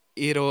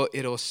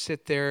 it'll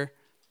sit there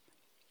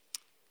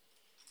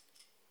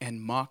and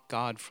mock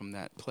God from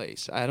that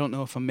place. I don't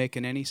know if I'm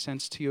making any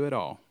sense to you at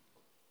all.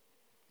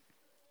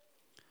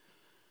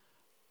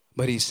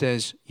 But he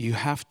says you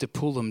have to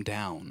pull them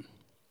down.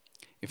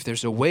 If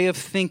there's a way of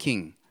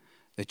thinking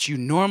that you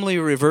normally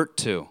revert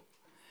to,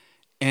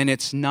 and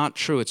it's not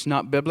true, it's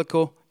not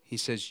biblical, he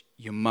says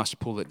you must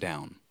pull it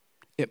down.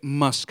 It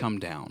must come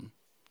down.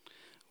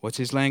 What's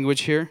his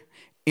language here?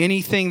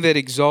 Anything that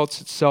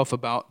exalts itself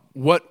about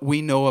what we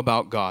know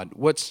about God,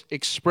 what's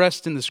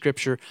expressed in the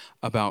Scripture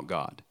about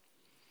God.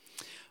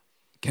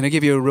 Can I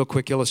give you a real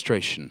quick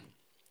illustration?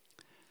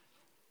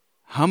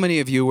 How many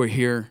of you were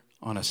here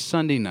on a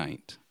Sunday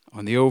night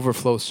on the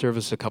overflow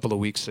service a couple of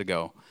weeks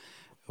ago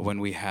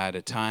when we had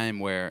a time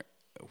where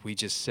we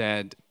just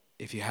said,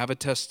 if you have a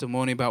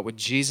testimony about what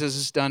Jesus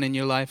has done in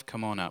your life,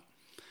 come on up.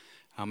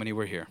 How many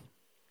were here?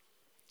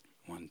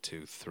 1,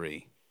 2,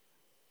 3.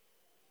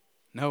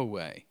 No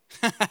way.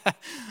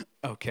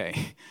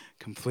 Okay,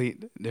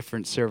 complete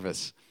different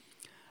service.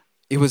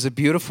 It was a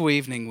beautiful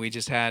evening. We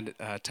just had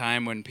a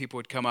time when people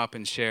would come up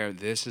and share,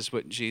 this is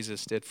what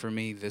Jesus did for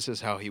me. This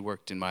is how he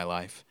worked in my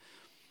life.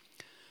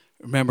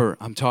 Remember,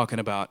 I'm talking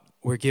about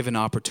we're given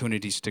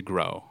opportunities to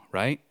grow,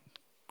 right?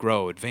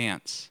 Grow,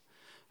 advance.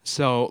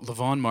 So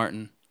Levon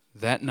Martin,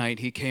 that night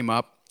he came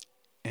up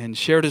and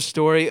shared a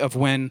story of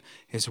when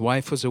his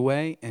wife was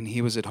away and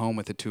he was at home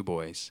with the 2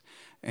 boys.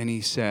 And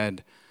he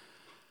said,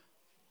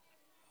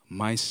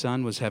 my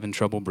son was having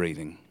trouble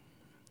breathing.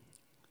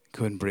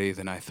 Couldn't breathe,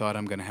 and I thought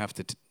I'm going to have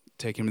to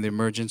take him to the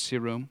emergency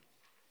room.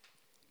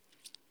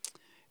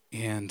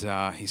 And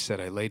he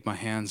said, I laid my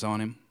hands on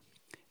him,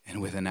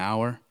 and within an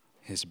hour,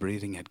 his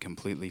breathing had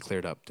completely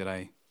cleared up. Did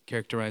I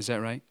characterize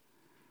that right?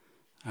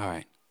 All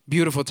right.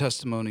 Beautiful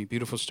testimony,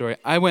 beautiful story.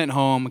 I went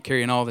home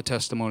carrying all the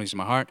testimonies in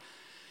my heart.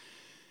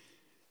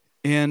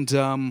 And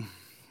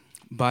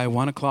by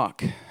 1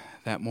 o'clock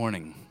that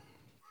morning,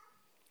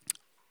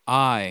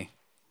 I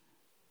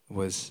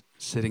was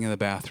sitting in the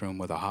bathroom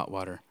with the hot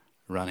water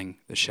running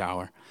the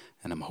shower,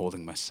 and I'm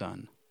holding my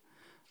son,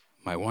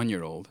 my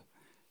 1-year-old,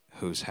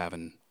 who's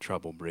having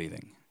trouble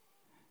breathing.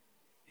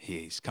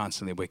 He's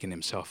constantly waking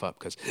himself up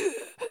because,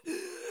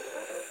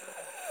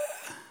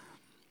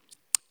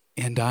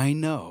 and I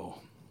know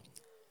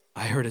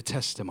I heard a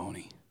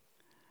testimony,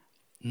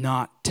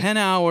 not 10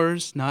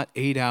 hours, not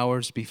 8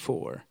 hours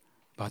before,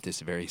 about this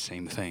very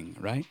same thing,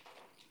 right?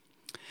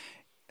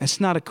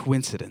 It's not a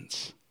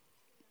coincidence.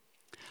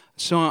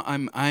 So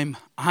I'm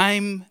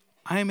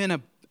in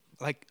a,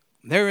 like,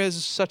 there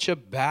is such a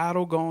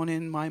battle going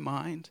in my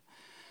mind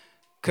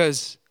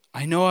because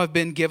I know I've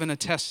been given a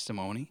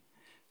testimony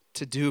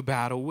to do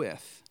battle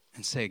with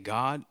and say,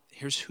 God,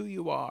 here's who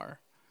you are.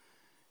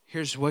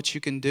 Here's what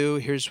you can do.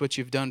 Here's what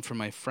you've done for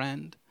my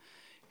friend.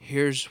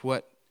 Here's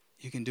what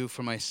you can do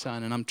for my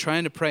son. And I'm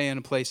trying to pray in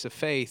a place of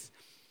faith.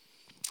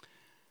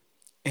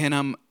 And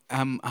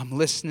I'm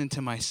listening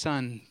to my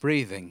son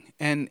breathing.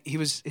 And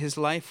his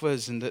life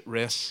wasn't at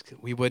risk.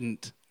 We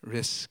wouldn't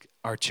risk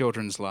our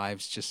children's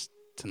lives just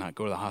to not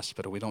go to the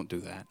hospital. We don't do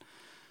that.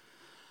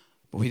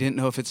 But we didn't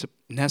know if it's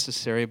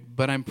necessary.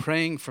 But I'm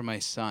praying for my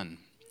son.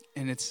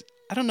 And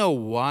I don't know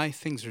why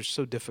things are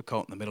so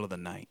difficult in the middle of the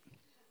night.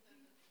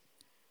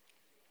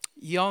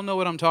 Y'all know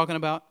what I'm talking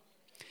about?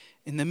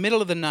 In the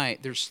middle of the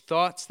night, there's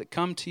thoughts that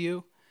come to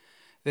you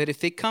that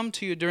if they come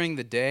to you during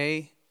the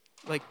day,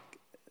 like,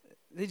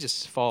 they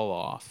just fall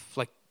off.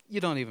 Like, you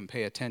don't even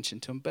pay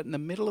attention to them. But in the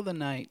middle of the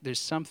night, there's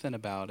something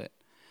about it.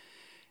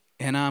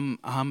 And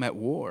I'm at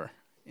war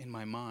in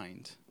my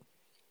mind.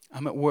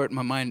 I'm at war in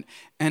my mind.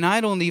 And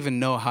I don't even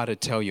know how to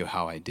tell you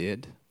how I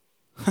did.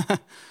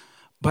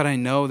 But I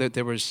know that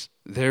there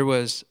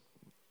was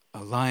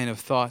a line of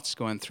thoughts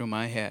going through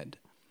my head.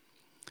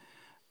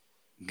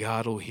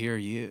 God will hear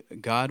you.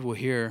 God will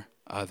hear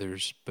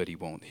others, but he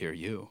won't hear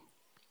you.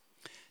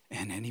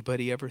 And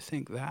anybody ever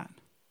think that?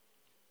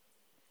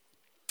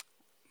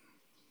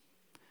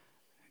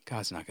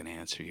 God's not going to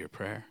answer your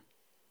prayer.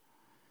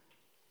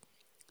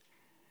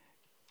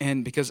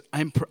 And because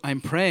I'm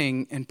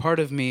praying, and part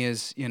of me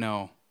is,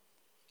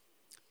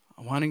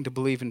 wanting to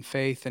believe in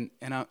faith, and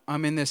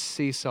I'm in this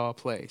seesaw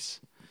place.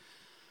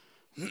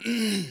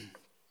 And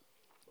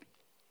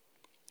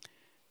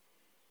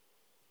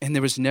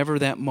there was never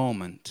that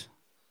moment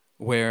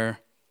where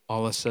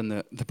all of a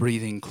sudden the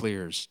breathing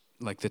clears,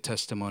 like the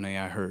testimony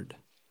I heard.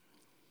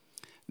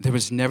 There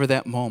was never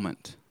that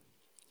moment.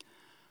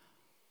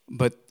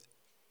 But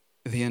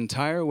the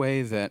entire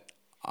way that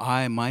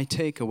my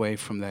takeaway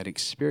from that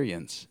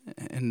experience,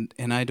 and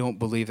I don't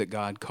believe that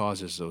God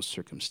causes those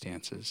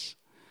circumstances,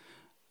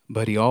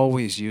 but he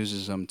always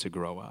uses them to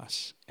grow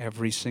us.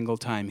 Every single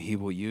time he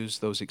will use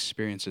those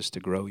experiences to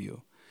grow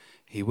you.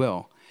 He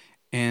will.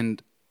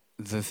 And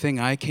the thing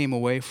I came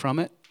away from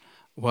it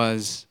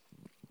was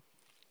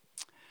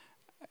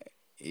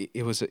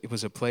it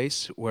was a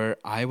place where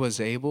I was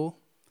able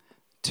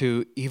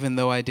to, even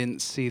though I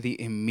didn't see the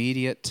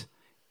immediate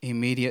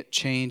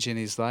change in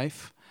his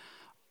life,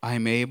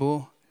 I'm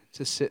able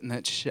to sit in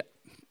that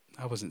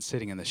I wasn't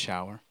sitting in the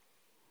shower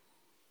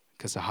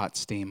because the hot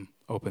steam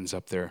opens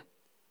up their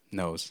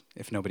nose,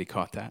 if nobody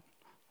caught that.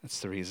 That's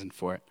the reason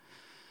for it.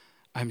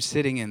 I'm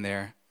sitting in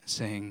there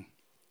saying,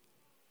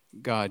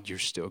 God, you're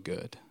still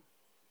good.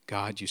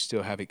 God, you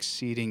still have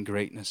exceeding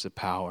greatness of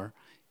power,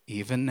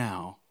 even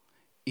now,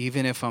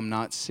 even if I'm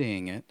not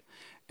seeing it,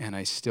 and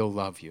I still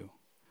love you,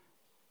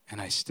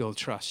 and I still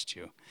trust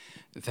you.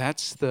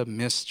 That's the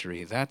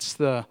mystery. That's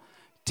the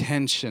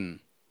tension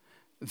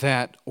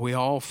that we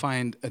all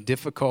find a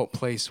difficult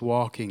place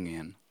walking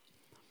in.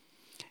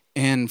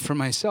 And for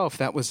myself,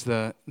 that was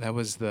the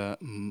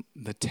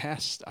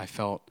test I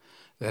felt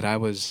that I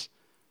was,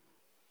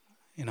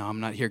 I'm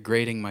not here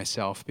grading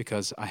myself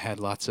because I had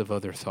lots of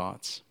other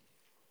thoughts.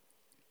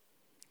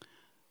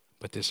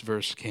 But this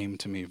verse came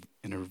to me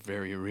in a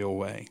very real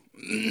way.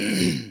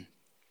 I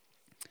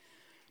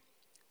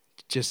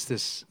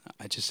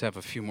just have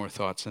a few more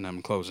thoughts and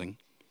I'm closing.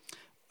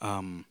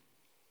 The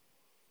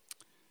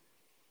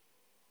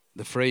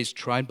phrase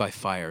tried by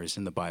fire is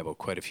in the Bible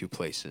quite a few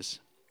places.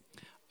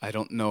 I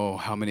don't know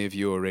how many of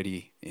you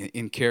already,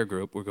 in care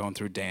group, we're going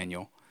through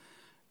Daniel.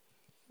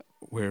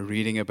 We're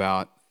reading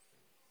about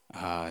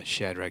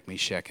Shadrach,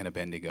 Meshach, and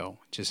Abednego.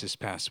 Just this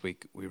past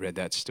week, we read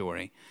that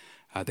story.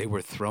 They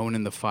were thrown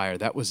in the fire.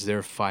 That was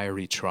their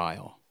fiery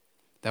trial.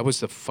 That was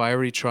the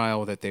fiery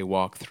trial that they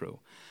walked through.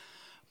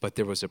 But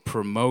there was a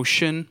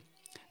promotion,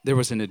 there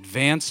was an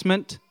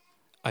advancement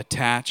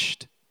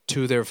attached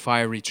to their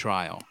fiery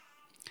trial.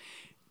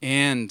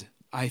 And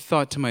I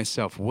thought to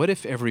myself, what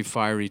if every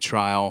fiery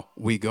trial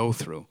we go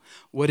through,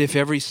 what if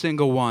every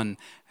single one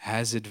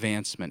has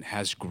advancement,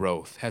 has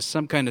growth, has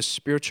some kind of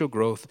spiritual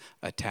growth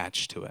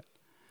attached to it?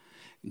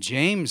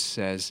 James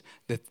says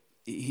that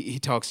he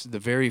talks, the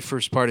very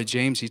first part of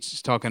James,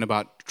 he's talking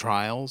about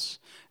trials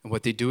and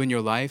what they do in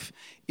your life.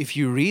 If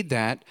you read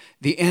that,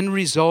 the end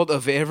result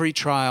of every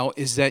trial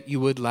is that you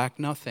would lack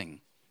nothing.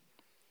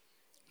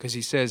 Because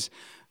he says,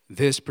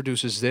 this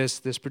produces this,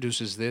 this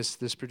produces this,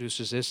 this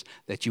produces this,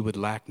 that you would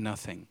lack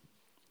nothing.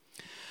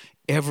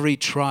 Every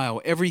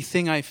trial,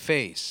 everything I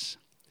face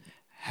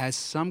has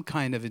some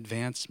kind of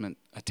advancement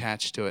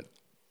attached to it.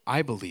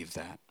 I believe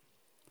that.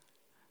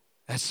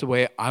 That's the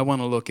way I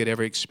want to look at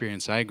every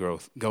experience I go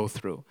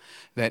through.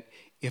 That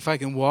if I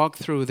can walk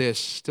through this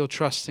still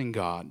trusting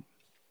God,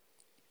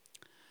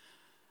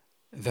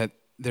 that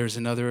there's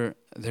another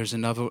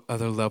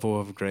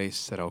level of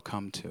grace that I'll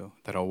come to,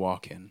 that I'll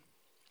walk in.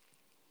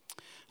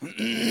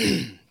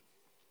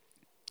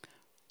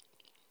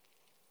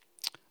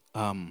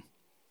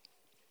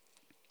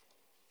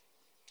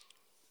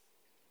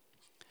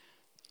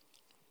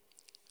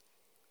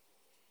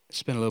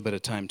 Spend a little bit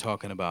of time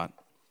talking about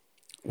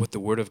what the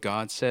Word of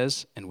God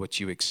says and what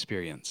you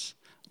experience,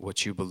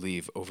 what you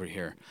believe over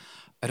here.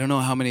 I don't know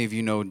how many of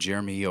you know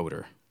Jeremy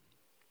Yoder.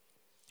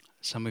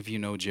 Some of you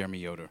know Jeremy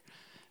Yoder.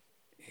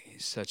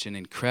 He's such an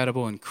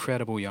incredible,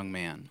 incredible young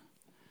man.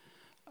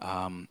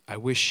 I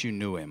wish you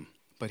knew him.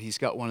 But he's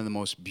got one of the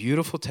most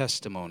beautiful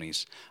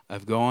testimonies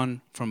of going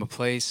from a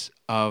place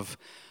of,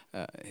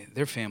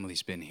 their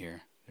family's been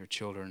here. Their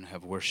children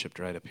have worshiped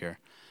right up here.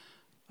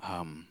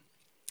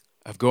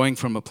 Of going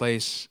from a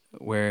place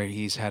where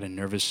he's had a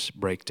nervous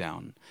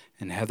breakdown.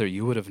 And Heather,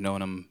 you would have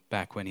known him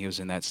back when he was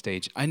in that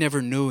stage. I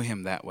never knew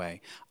him that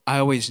way. I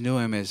always knew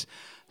him as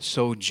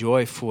so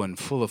joyful and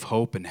full of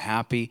hope and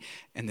happy.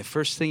 And the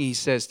first thing he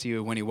says to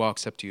you when he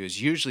walks up to you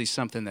is usually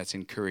something that's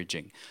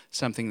encouraging,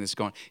 something that's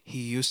going, he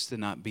used to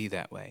not be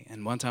that way.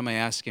 And one time I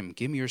asked him,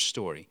 give me your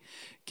story.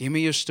 Give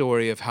me your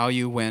story of how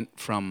you went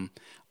from,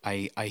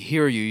 I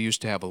hear you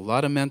used to have a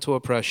lot of mental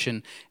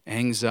oppression,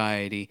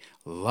 anxiety,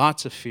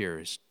 lots of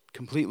fears.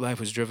 Complete life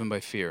was driven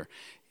by fear.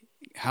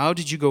 How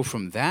did you go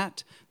from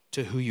that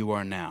to who you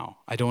are now?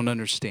 I don't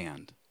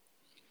understand.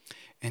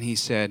 And he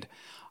said,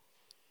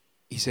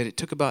 it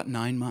took about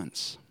 9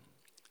 months.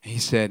 He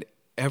said,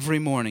 every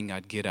morning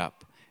I'd get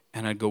up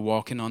and I'd go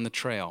walking on the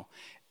trail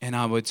and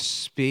I would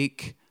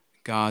speak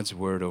God's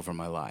word over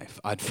my life.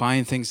 I'd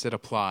find things that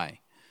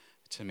apply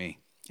to me.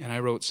 And I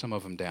wrote some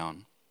of them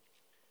down.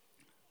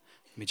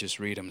 Let me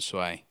just read them so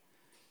I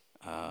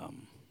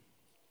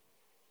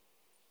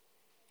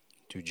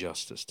do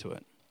justice to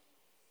it.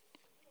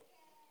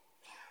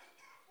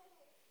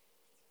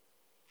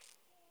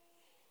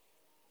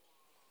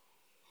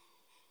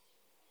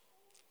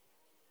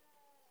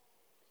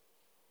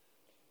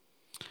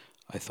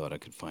 I thought I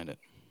could find it.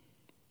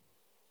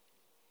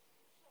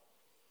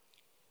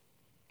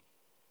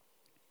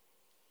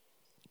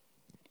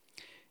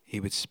 He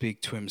would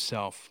speak to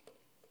himself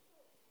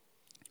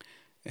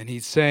And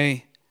he'd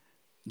say,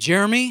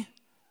 Jeremy,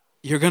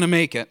 you're going to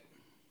make it.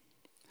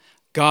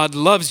 God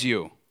loves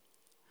you.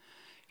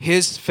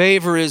 His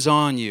favor is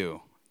on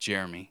you,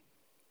 Jeremy.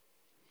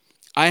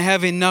 I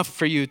have enough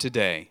for you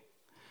today.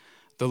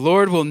 The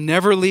Lord will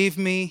never leave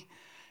me,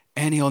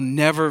 and he'll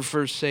never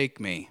forsake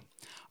me.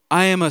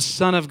 I am a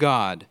son of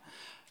God.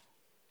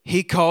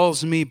 He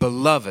calls me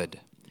beloved.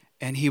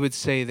 And he would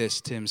say this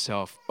to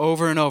himself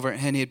over and over,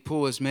 and he'd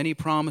pull as many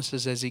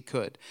promises as he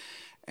could.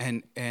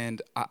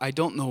 And I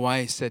don't know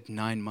why he said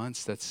 9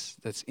 months.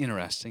 That's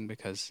interesting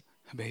because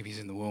a baby's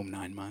in the womb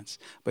 9 months.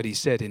 But he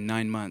said in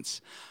 9 months,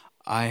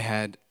 I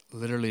had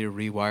literally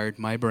rewired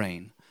my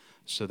brain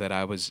so that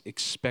I was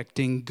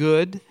expecting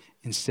good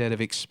instead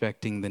of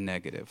expecting the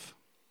negative.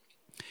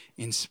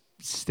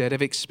 Instead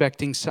of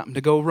expecting something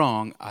to go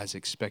wrong, I was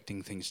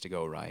expecting things to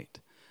go right.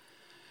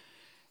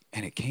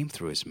 And it came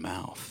through his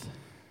mouth.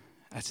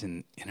 That's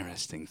an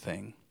interesting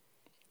thing.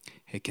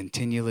 He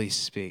continually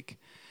speak.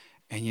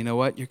 And you know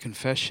what? Your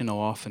confession will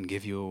often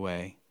give you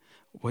away.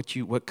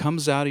 What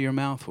comes out of your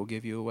mouth will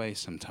give you away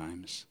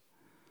sometimes.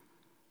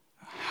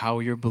 How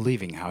you're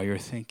believing, how you're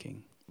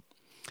thinking.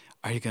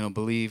 Are you going to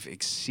believe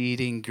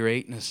exceeding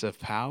greatness of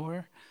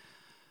power?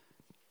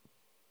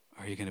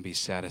 Or are you going to be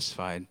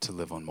satisfied to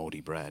live on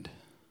moldy bread?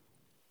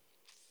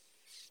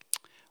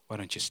 Why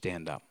don't you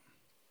stand up?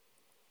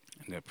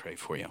 I'm going to pray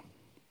for you.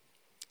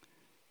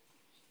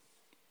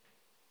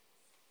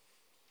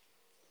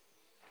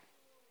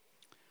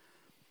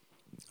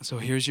 So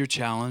here's your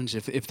challenge.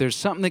 If there's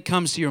something that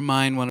comes to your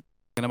mind when I'm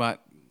talking about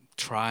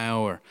trial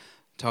or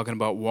talking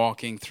about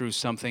walking through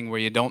something where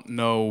you don't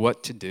know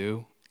what to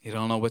do, you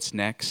don't know what's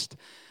next,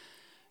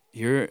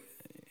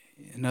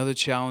 another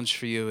challenge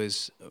for you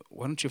is,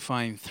 why don't you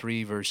find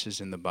 3 verses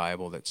in the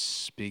Bible that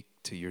speak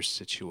to your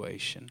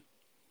situation?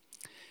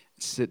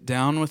 Sit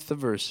down with the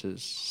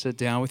verses, sit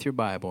down with your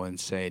Bible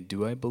and say,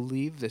 do I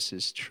believe this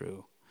is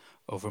true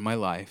over my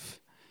life?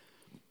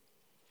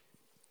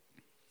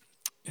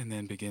 And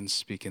then begin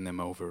speaking them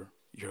over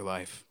your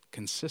life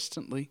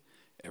consistently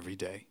every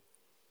day.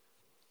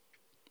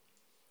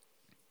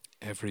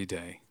 Every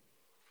day.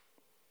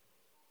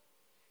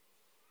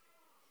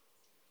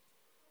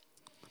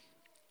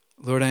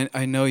 Lord,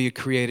 I know you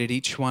created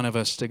each one of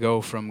us to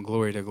go from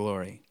glory to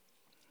glory.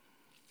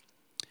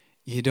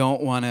 You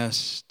don't want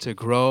us to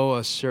grow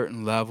a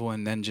certain level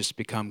and then just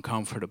become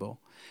comfortable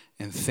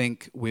and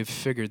think we've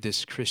figured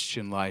this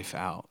Christian life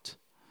out.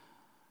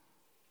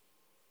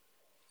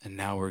 And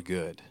now we're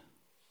good.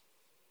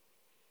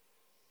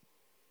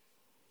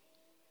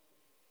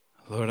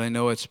 Lord, I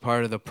know it's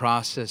part of the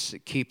process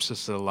that keeps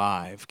us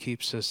alive,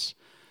 keeps us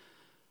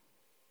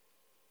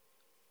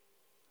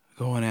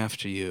going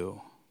after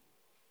you.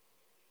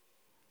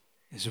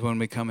 Is when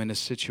we come into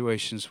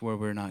situations where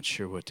we're not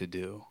sure what to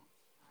do.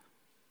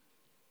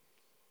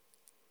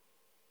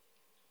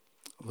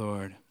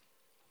 Lord,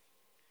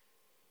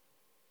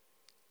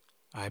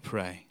 I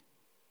pray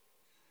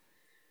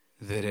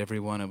that every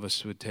one of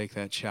us would take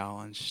that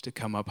challenge to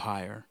come up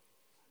higher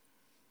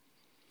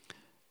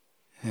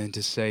and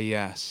to say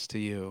yes to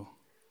you,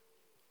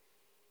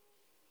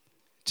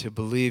 to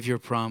believe your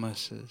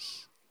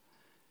promises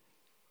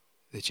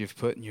that you've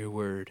put in your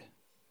word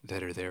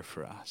that are there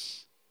for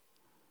us.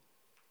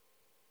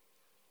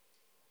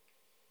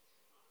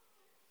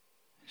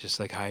 Just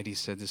like Heidi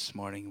said this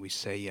morning, we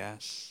say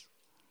yes.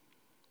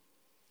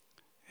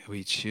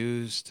 We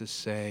choose to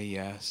say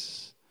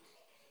yes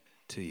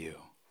to you.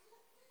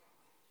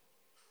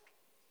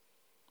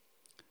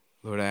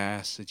 Lord, I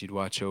ask that you'd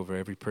watch over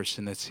every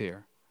person that's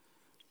here.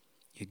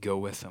 You'd go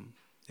with them.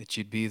 That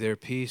you'd be their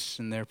peace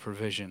and their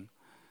provision.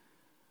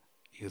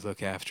 You'd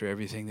look after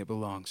everything that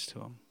belongs to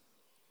them.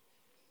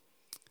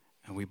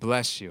 And we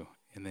bless you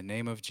in the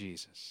name of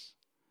Jesus.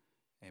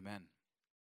 Amen.